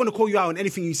 People are going to call you out on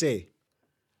anything you say.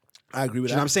 I agree with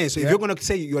Do you know what I'm saying? So if you're going to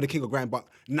say you're the king of grime, but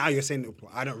now you're saying,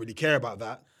 I don't really care about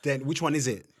that, then which one is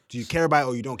it? Do you care about it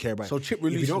or you don't care about it? So Chip If you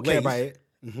released don't care Waves. about it,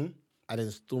 and then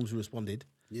Stormzy responded.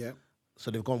 yeah. So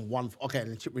they've gone one. Okay,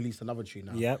 and then Chip released another tune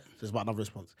now. Yep. So it's about another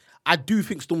response. I do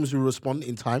think Stormzy will respond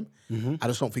in time. I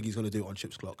just don't think he's going to do it on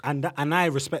Chip's clock. And I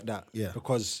respect that. Yeah.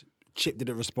 Because Chip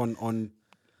didn't respond on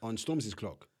Stormzy's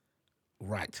clock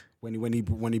Right. when he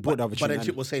brought the other But tune. then and-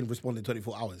 Chip was saying respond in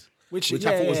 24 hours. which I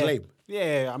thought was lame.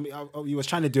 Yeah, I mean, he was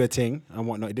trying to do a thing and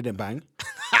whatnot. It didn't bang.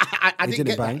 I He didn't didn't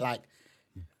get bang. that. Like,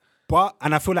 But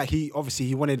I feel like he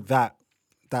wanted that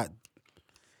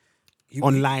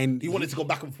online. he wanted to go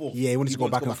back and forth. Yeah, he wanted to go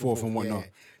back and forth and whatnot. Yeah.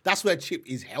 That's where Chip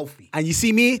is healthy. And you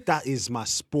see me, that is my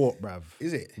sport, bruv.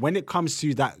 Is it? When it comes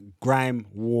to that grime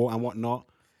war and whatnot,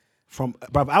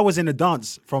 bruv, I was in the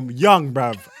dance from young,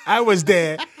 bruv. I was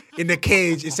there in the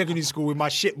cage in secondary school with my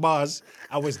shit bars.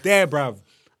 I was there, bruv.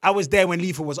 I was there when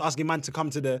Lethal was asking man to come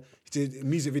to the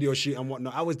music video shoot and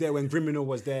whatnot. I was there when Criminal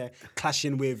was there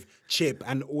clashing with Chip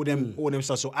and all them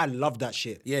stuff. So I love that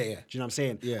shit. Yeah, yeah. Do you know what I'm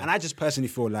saying? Yeah. And I just personally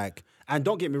feel like, and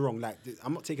don't get me wrong, like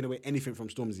I'm not taking away anything from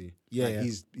Stormzy. Yeah, Like, yeah.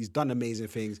 He's done amazing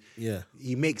things. Yeah.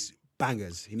 He makes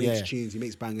bangers. He makes Yeah. tunes. He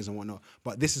makes bangers and whatnot.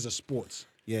 But this is a sport.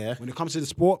 Yeah. When it comes to the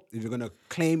sport, if you're gonna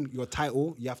claim your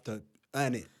title, you have to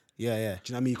earn it. Yeah, yeah. Do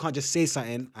you know what I mean? You can't just say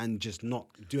something and just not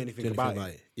do anything about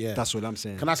it. Yeah. That's what I'm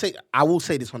saying. Can I say, I will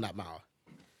say this on that matter.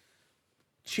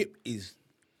 Chip is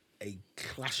a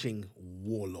clashing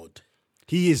warlord.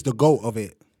 He is the GOAT of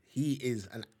it. He is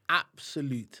an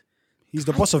absolute He's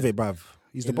the boss of it, bruv.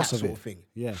 He's the in boss that of sort it. of thing.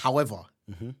 Yeah. However,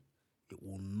 it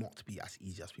will not be as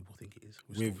easy as people think it is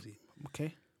with Stormzy.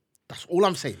 Okay. That's all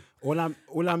I'm saying. All I'm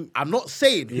I'm not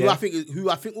saying who Yeah. I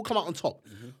think will come out on top.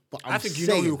 But I think you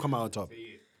know who will come out on top.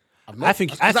 I'm not, I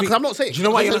think because I'm not saying. Do you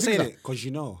know why you're not saying saying it? Because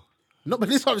you know. No, but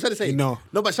this is what I'm trying to say. You know.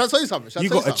 No, but shall I tell you something? Shall I You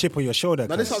tell got a something? chip on your shoulder.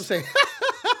 No, this is what I'm cuz.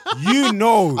 saying. You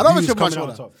know I don't have a who's chip on my coming out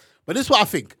on shoulder. top. But this is what I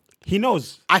think. He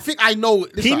knows. I think I know.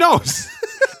 He listen, knows.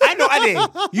 I know,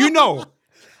 Ade. You know.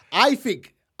 I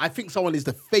think someone is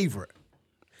the favourite.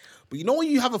 But you know when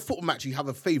you have a football match, you have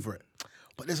a favourite.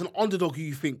 But there's an underdog who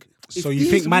you think. So you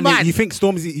think you think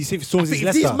Stormzy if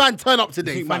Leicester? these man turn up You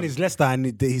today, think fam, man is Leicester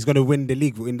and he's going to win the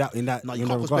league in that no, you in can't that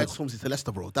compare regards? Stormzy to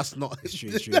Leicester, bro. That's not. It's true,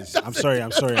 it's true. I'm sorry.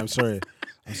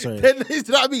 Then, you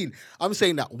know what I mean? I'm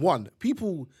saying that one,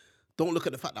 people don't look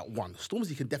at the fact that one,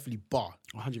 Stormzy can definitely bar,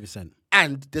 100%.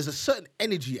 and there's a certain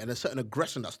energy and a certain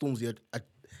aggression that Stormzy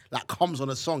like comes on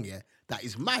a song, yeah, that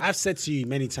is mad. I've said to you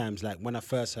many times, like when I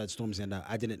first heard Stormzy and that,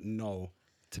 I didn't know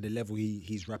to the level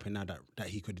he's rapping now that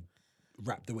he could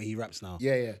rap the way he raps now.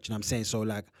 Yeah, yeah. Do you know what I'm saying? So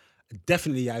like,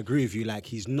 definitely, I agree with you.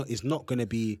 Like, it's not going to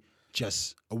be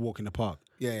just a walk in the park.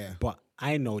 Yeah. But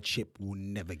I know Chip will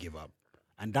never give up.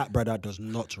 And that brother does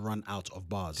not run out of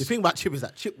bars. The thing about Chip is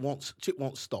that Chip won't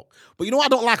stop. But you know what I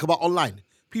don't like about online?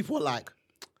 People are like,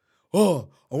 oh,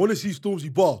 I want to see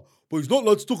Stormzy bar, but he's not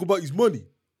allowed to talk about his money.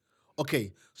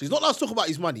 Okay, so he's not allowed to talk about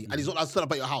his money, and he's not allowed to turn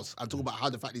up at your house and talk about how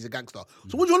the fact he's a gangster.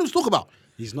 So what do you want him to talk about?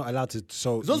 He's not allowed to.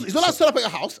 So He's not allowed to turn up at your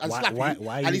house and slap you,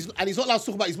 why and he's not allowed to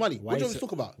talk about his money. What do you want him to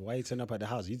talk about? Why you turn up at the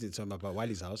house? You didn't turn up at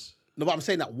Wiley's house. No, but I'm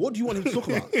saying that. What do you want him to talk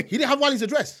about? He didn't have Wiley's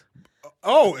address.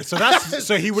 Oh, so that's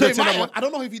so he would have turned up. I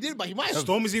don't know if he did, but he might have.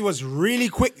 Stormzy was really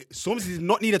quick. Stormzy did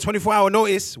not need a 24-hour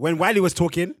notice when Wiley was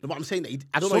talking. No, but I'm saying that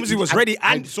I don't know. Stormzy was ready,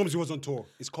 and Stormzy was on tour.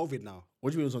 It's COVID now.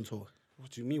 What do you mean he was on tour?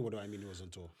 What do you mean? What do I mean he was on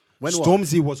tour? When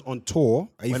Stormzy was on tour.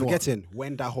 Are you When forgetting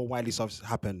when that whole Wiley stuff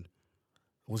happened?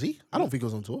 Was he? I don't think he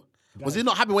was on tour. Was it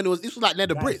not happening when it was? This was like near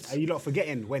the Brits. Are you not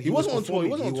forgetting when He wasn't on tour, he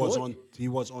performing? wasn't on tour. He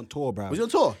was on tour, bro. Was he on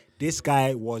tour? This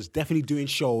guy was definitely doing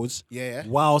shows. Yeah.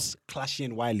 Whilst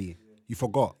clashing Wiley. You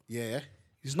forgot. Yeah.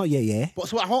 It's not yeah. But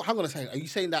so hang on a second. Are you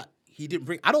saying that he didn't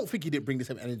bring? I don't think he didn't bring the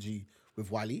same energy with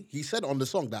Wiley. He said on the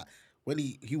song that when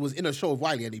he was in a show with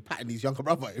Wiley and he patted his younger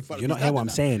brother in front You're of not his hearing dad what and I'm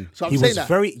that. saying. So I'm he saying was that.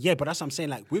 very but that's what I'm saying.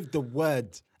 Like with the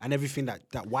words and everything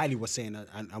that Wiley was saying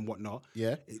and whatnot.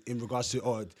 Yeah. In regards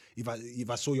to if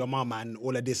I saw your mama and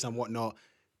all of this and whatnot,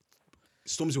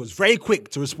 Stormzy was very quick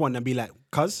to respond and be like,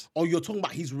 "Cuz." Oh, you're talking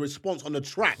about his response on the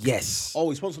track. Yes. Oh,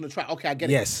 his response on the track. Okay, I get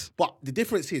it. Yes. But the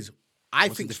difference is, I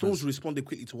think the difference? Stormzy responded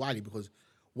quickly to Wiley because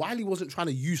Wiley wasn't trying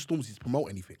to use Stormzy to promote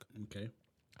anything. Okay.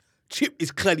 Chip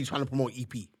is clearly trying to promote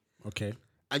EP. Okay.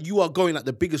 And you are going at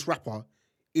the biggest rapper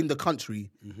in the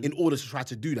country in order to try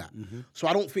to do that. So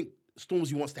I don't think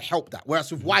Stormzy wants to help that.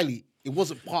 Whereas with Wiley, it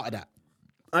wasn't part of that.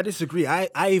 I disagree.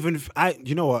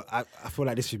 You know what? I feel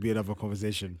like this should be another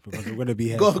conversation because we're going to be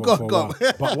here Go, for go, a go. while.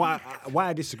 But why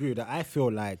I disagree with that, I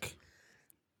feel like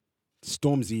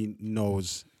Stormzy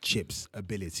knows Chip's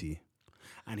ability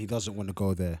and he doesn't want to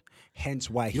go there. Hence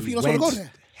why You think he doesn't want to go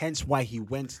there? Hence why he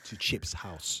went to Chip's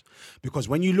house. Because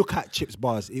when you look at Chip's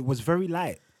bars, it was very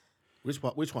light Which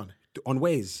one? on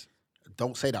Ways.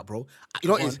 Don't say that, bro. You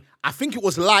know what it is? I think it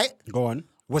was light. Go on.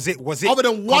 Was it Other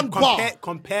than one bar.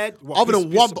 Compared what, Other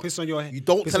than one bar. piss on your head. You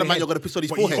don't piss tell on a man your you're head. gonna piss on his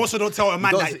But forehead. You also don't tell a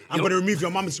man You that don't- I'm going to remove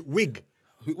your mum's wig.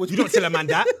 What You don't tell a man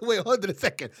that. Wait, hold on a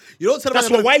second. You don't tell a That's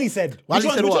man. what Wiley said. Wiley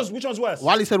said what? Which one's worse?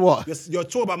 Wiley said what? You're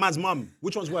talking about man's mum.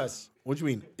 Which one's worse? What do you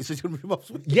mean? It's just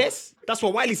remove. Yes, that's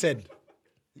what Wiley said.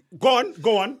 Go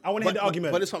on. I want to hear the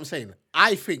argument. But that's what I'm saying.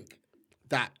 I think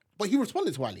that, but he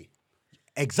responded to Wiley.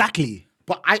 Exactly.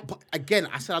 But again,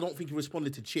 I said I don't think he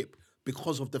responded to Chip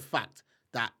because of the fact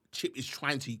that Chip is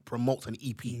trying to promote an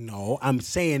EP. No, I'm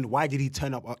saying, why did he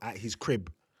turn up at his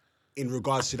crib in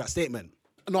regards to that statement?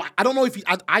 No, I don't know if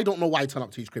I don't know why he turned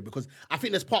up to his crib because I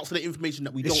think there's parts of the information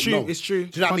that we don't know. It's true.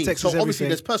 Do you know what I mean? Context So is obviously everything.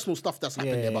 there's personal stuff that's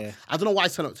happened Yeah, there, but yeah. I don't know why he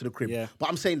turned up to the crib. Yeah. But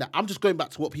I'm saying that I'm just going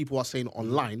back to what people are saying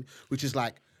online, which is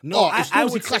like, No, if I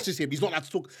Stormzy would clashes him, he's not allowed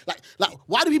to talk. Like,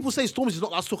 why do people say Stormzy's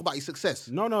not allowed to talk about his success?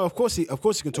 No, of course he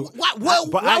can talk. Why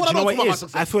But would I do you not know talk what about it my is?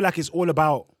 success? I feel like it's all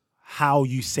about how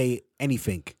you say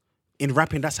anything. In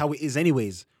rapping, that's how it is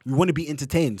anyways. We want to be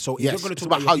entertained. So if Yes, you're going to it's talk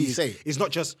about about how your you piece, say it. it's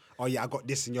not just, oh yeah, I got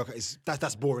this in your...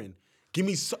 That's boring. Give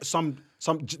me some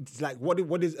like, what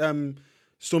is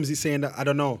Stormzy saying that, I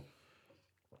don't know.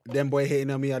 Them boy hating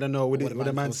on me, I don't know. What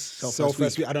the man's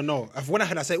self-first week, I don't know. When I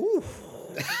heard, I said, ooh.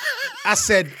 I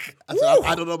said,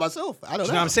 I don't know myself. I don't do you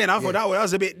know know. what I'm saying? I thought that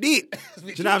was a bit deep.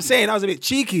 Do you know what I'm saying? That was a bit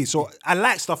cheeky. So I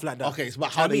like stuff like that. Okay, it's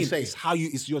about Do you know how what I you mean? say It's it. how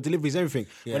it's your delivery is everything.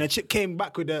 Yeah. When a chick came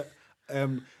back with the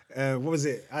what was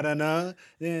it? I don't know.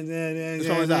 Which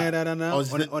one was that? I don't know. Oh,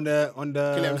 is it On the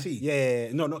Killer MC?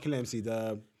 Yeah. No, not Killer MC.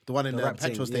 The one in the rap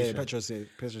petrol thing. station. Yeah, petrol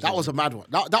station. That was a mad one.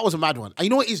 That was a mad one. And you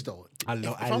know what it is though? I If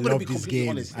I'm love gonna be this completely game.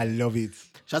 honest, I love it.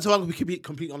 Shall I tell you, we can be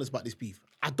completely honest about this beef.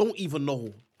 I don't even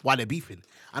know why they're beefing.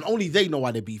 And only they know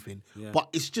why they're beefing. Yeah. But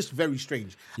it's just very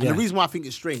strange. And Yeah. the reason why I think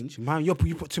it's strange, Man, you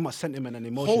put too much sentiment and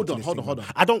emotion. Hold to on, this hold thing, on. man.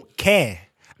 I don't care.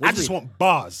 What I do you just mean? want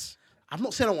bars. I'm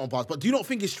not saying I want bars, but do you not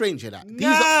think it's strange here that these No.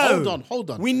 are, hold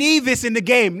on. We need this in the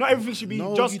game. Not everything should be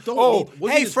No, just, you don't oh, need- what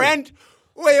do hey, you say? friend.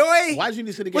 Oi. Why do you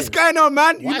need to see the game? What's going on,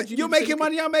 man? Why do you You're need to see making the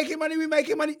money, I'm making money, we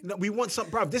making money. No, we want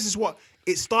something, bruv. This is what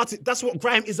it started. That's what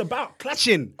grime is about.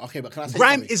 Clashing. Okay, but can I say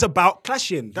grime something? is about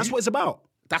clashing. That's what it's about.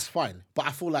 That's fine. But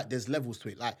I feel like there's levels to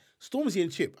it. Like, Stormzy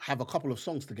and Chip have a couple of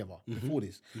songs together before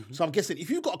this. So I'm guessing if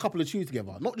you've got a couple of tunes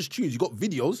together, not just tunes, you've got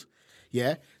videos,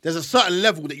 yeah, there's a certain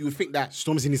level that you would think that,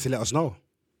 Stormzy needs to let us know.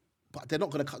 but they're not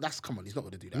going to, come on, he's not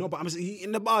going to do that. No, but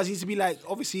in the bars, he needs to be like,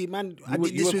 obviously, man, I were-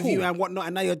 did you this were with you cool. and whatnot,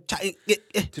 and now you're chatting. Do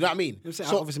you know what I mean? I'm saying,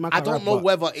 So obviously, man I can't don't rap, know but-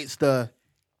 whether it's the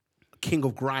King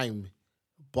of Grime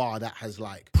bar that has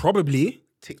like Probably.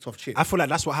 ticked off Chip I feel like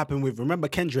that's what happened with, remember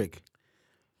Kendrick?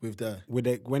 with the.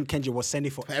 When Kendrick was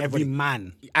sending for every everybody.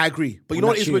 man. I agree, but you On know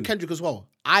what that it is with tune. Kendrick as well.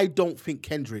 I don't think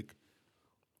Kendrick,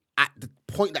 at the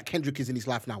point that Kendrick is in his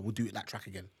life now, will do that track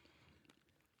again.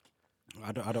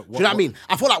 I don't. Do you know what I mean?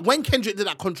 I feel like when Kendrick did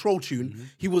that Control tune, Mm-hmm.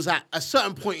 he was at a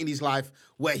certain point in his life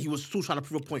where he was still trying to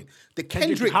prove a point. The Kendrick-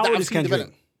 Kendrick how that old I've is seen Kendrick?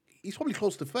 develop, he's probably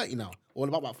close to 30 now, or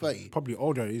about 30. Probably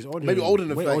older. He's older. Maybe older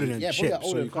than way 30. older than Yeah, probably Chip. older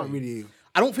So than you can't 30. really.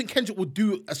 I don't think Kendrick will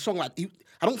do a song like.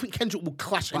 I don't think Kendrick will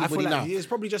clash But I anybody feel like now. he's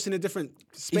probably just in a different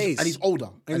space. And he's older.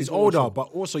 And he's older. But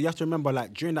also, you have to remember,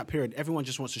 like, during that period, everyone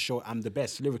just wants to show I'm the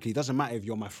best lyrically. It doesn't matter if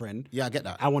you're my friend. Yeah, I get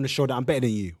that. I want to show that I'm better than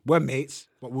you. We're mates,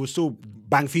 but we'll still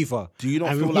bang FIFA. Do you not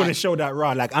and feel we want to like- show that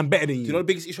raw, like, I'm better than you. Do you know the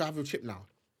biggest issue I have with Chip now?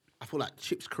 I feel like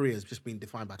Chip's career has just been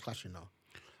defined by clashing now.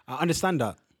 I understand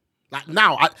that. Like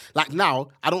now,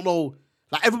 I don't know.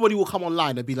 Like everybody will come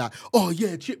online and be like, "Oh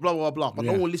yeah, Chip, blah blah blah," but no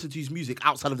Yeah. one will listen to his music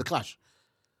outside of the Clash.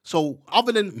 So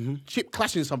other than Chip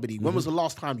clashing somebody, when was the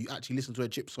last time you actually listened to a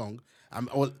Chip song,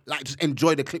 or like just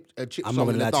enjoy the Chip I'm song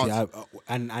not in gonna the lie to dance? you.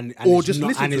 And Or it's just not,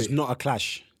 listen and to it's it. not a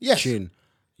Clash Yes. tune.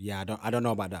 Yeah, I don't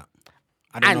know about that.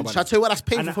 I don't know And about shall I that. tell you what that's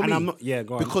painful And- for and me? I'm not- yeah,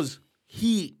 go on. Because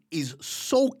he is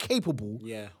so capable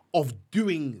Yeah. of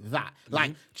doing that.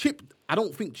 Like Chip, I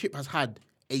don't think Chip has had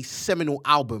a seminal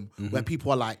album where people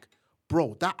are like,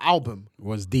 "Bro, that album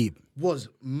Was deep. was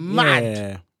mad."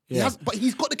 Yeah. He has, but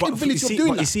he's got the capability you see, of doing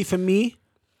but that. you see, for me,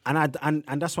 and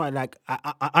that's why, like,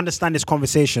 I understand this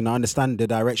conversation. I understand the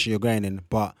direction you're going in,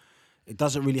 but it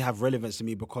doesn't really have relevance to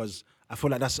me because I feel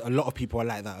like that's a lot of people are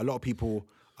like that. A lot of people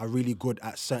are really good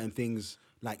at certain things.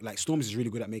 Like Stormzy is really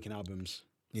good at making albums.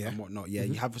 Yeah. And whatnot. Yeah.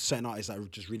 You have certain artists that are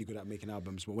just really good at making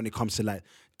albums, but when it comes to like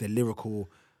the lyrical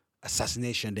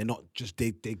assassination, they're not just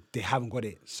they haven't got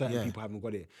it. Certain people haven't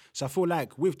got it. So I feel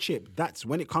like with Chip, that's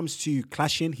when it comes to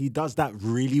clashing, he does that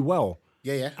really well.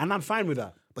 Yeah. And I'm fine with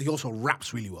that. But he also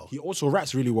raps really well. He also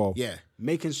raps really well. Yeah.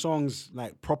 Making songs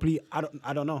like properly, I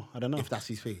don't know. If that's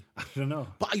his thing. I don't know.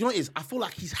 But you know what it is? I feel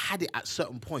like he's had it at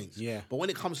certain points. Yeah. But when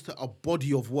it comes to a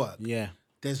body of work, Yeah.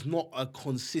 there's not a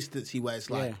consistency where it's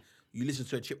like Yeah. you listen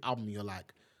to a Chip album and you're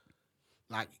like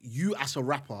you as a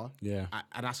rapper Yeah.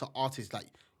 and as an artist, like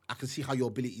I can see how your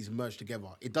abilities merge together.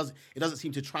 It doesn't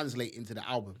seem to translate into the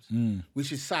albums,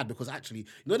 which is sad because actually, you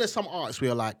know, there's some artists where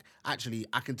you're like, actually,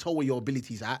 I can tell where your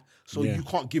abilities at, so Yeah. you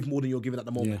can't give more than you're giving at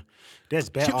the moment. Yeah. There's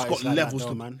better Chip's artists got like that levels though,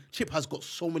 to man. Chip has got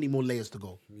so many more layers to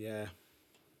go Yeah.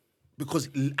 because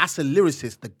as a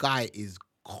lyricist, the guy is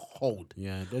cold.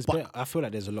 Yeah. I feel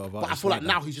like there's a lot of But artists. I feel like that.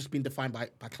 now he's just been defined by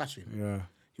clashing. Yeah.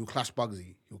 He'll clash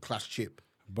Bugsy. He'll clash Chip.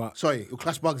 But Sorry, he'll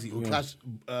clash Bugsy. He'll clash.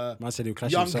 man said he'll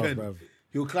clash Young himself, Gun. bruv.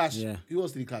 He'll clash. Yeah. Who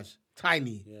else did he clash?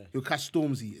 Tiny. Yeah. He'll clash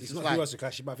Stormzy. It's It's just not like, who else to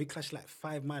clash, but he clashed like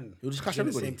 5 man. He'll just clash at the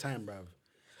everybody. same time, bruv.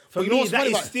 But For you know me, what's that funny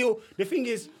is about- still the thing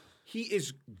is he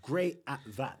is great at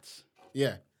that.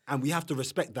 yeah. And we have to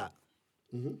respect that.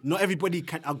 Mm-hmm. Not everybody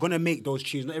are gonna make those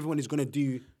tunes. Not everyone is gonna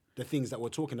do the things that we're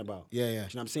talking about. Yeah. Do you know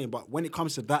what I'm saying? But when it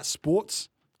comes to that sports,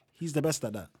 he's the best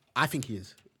at that. I think he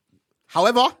is.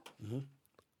 However,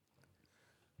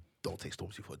 don't take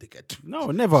Stormzy for a dickhead.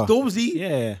 No, never. Stormzy,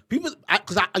 Yeah. People,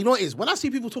 because you know what it is? When I see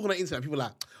people talking on the internet, people are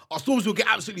like, "Oh, Stormzy will get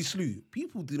absolutely slew."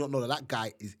 People do not know that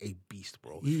guy is a beast,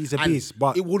 bro. He's a And beast,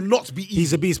 but it will not be easy.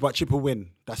 He's a beast, but Chip will win.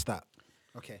 That's that.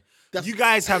 Okay. That's- You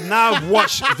guys have now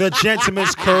watched The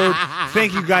Gentleman's Code.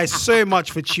 Thank you guys so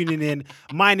much for tuning in.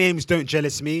 My name's Don't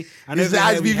Jealous Me. And It's over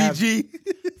the here we have-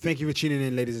 BBG. Thank you for tuning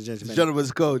in, ladies and gentlemen.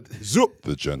 Gentleman's code. Zoop.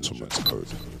 The Gentleman's Code.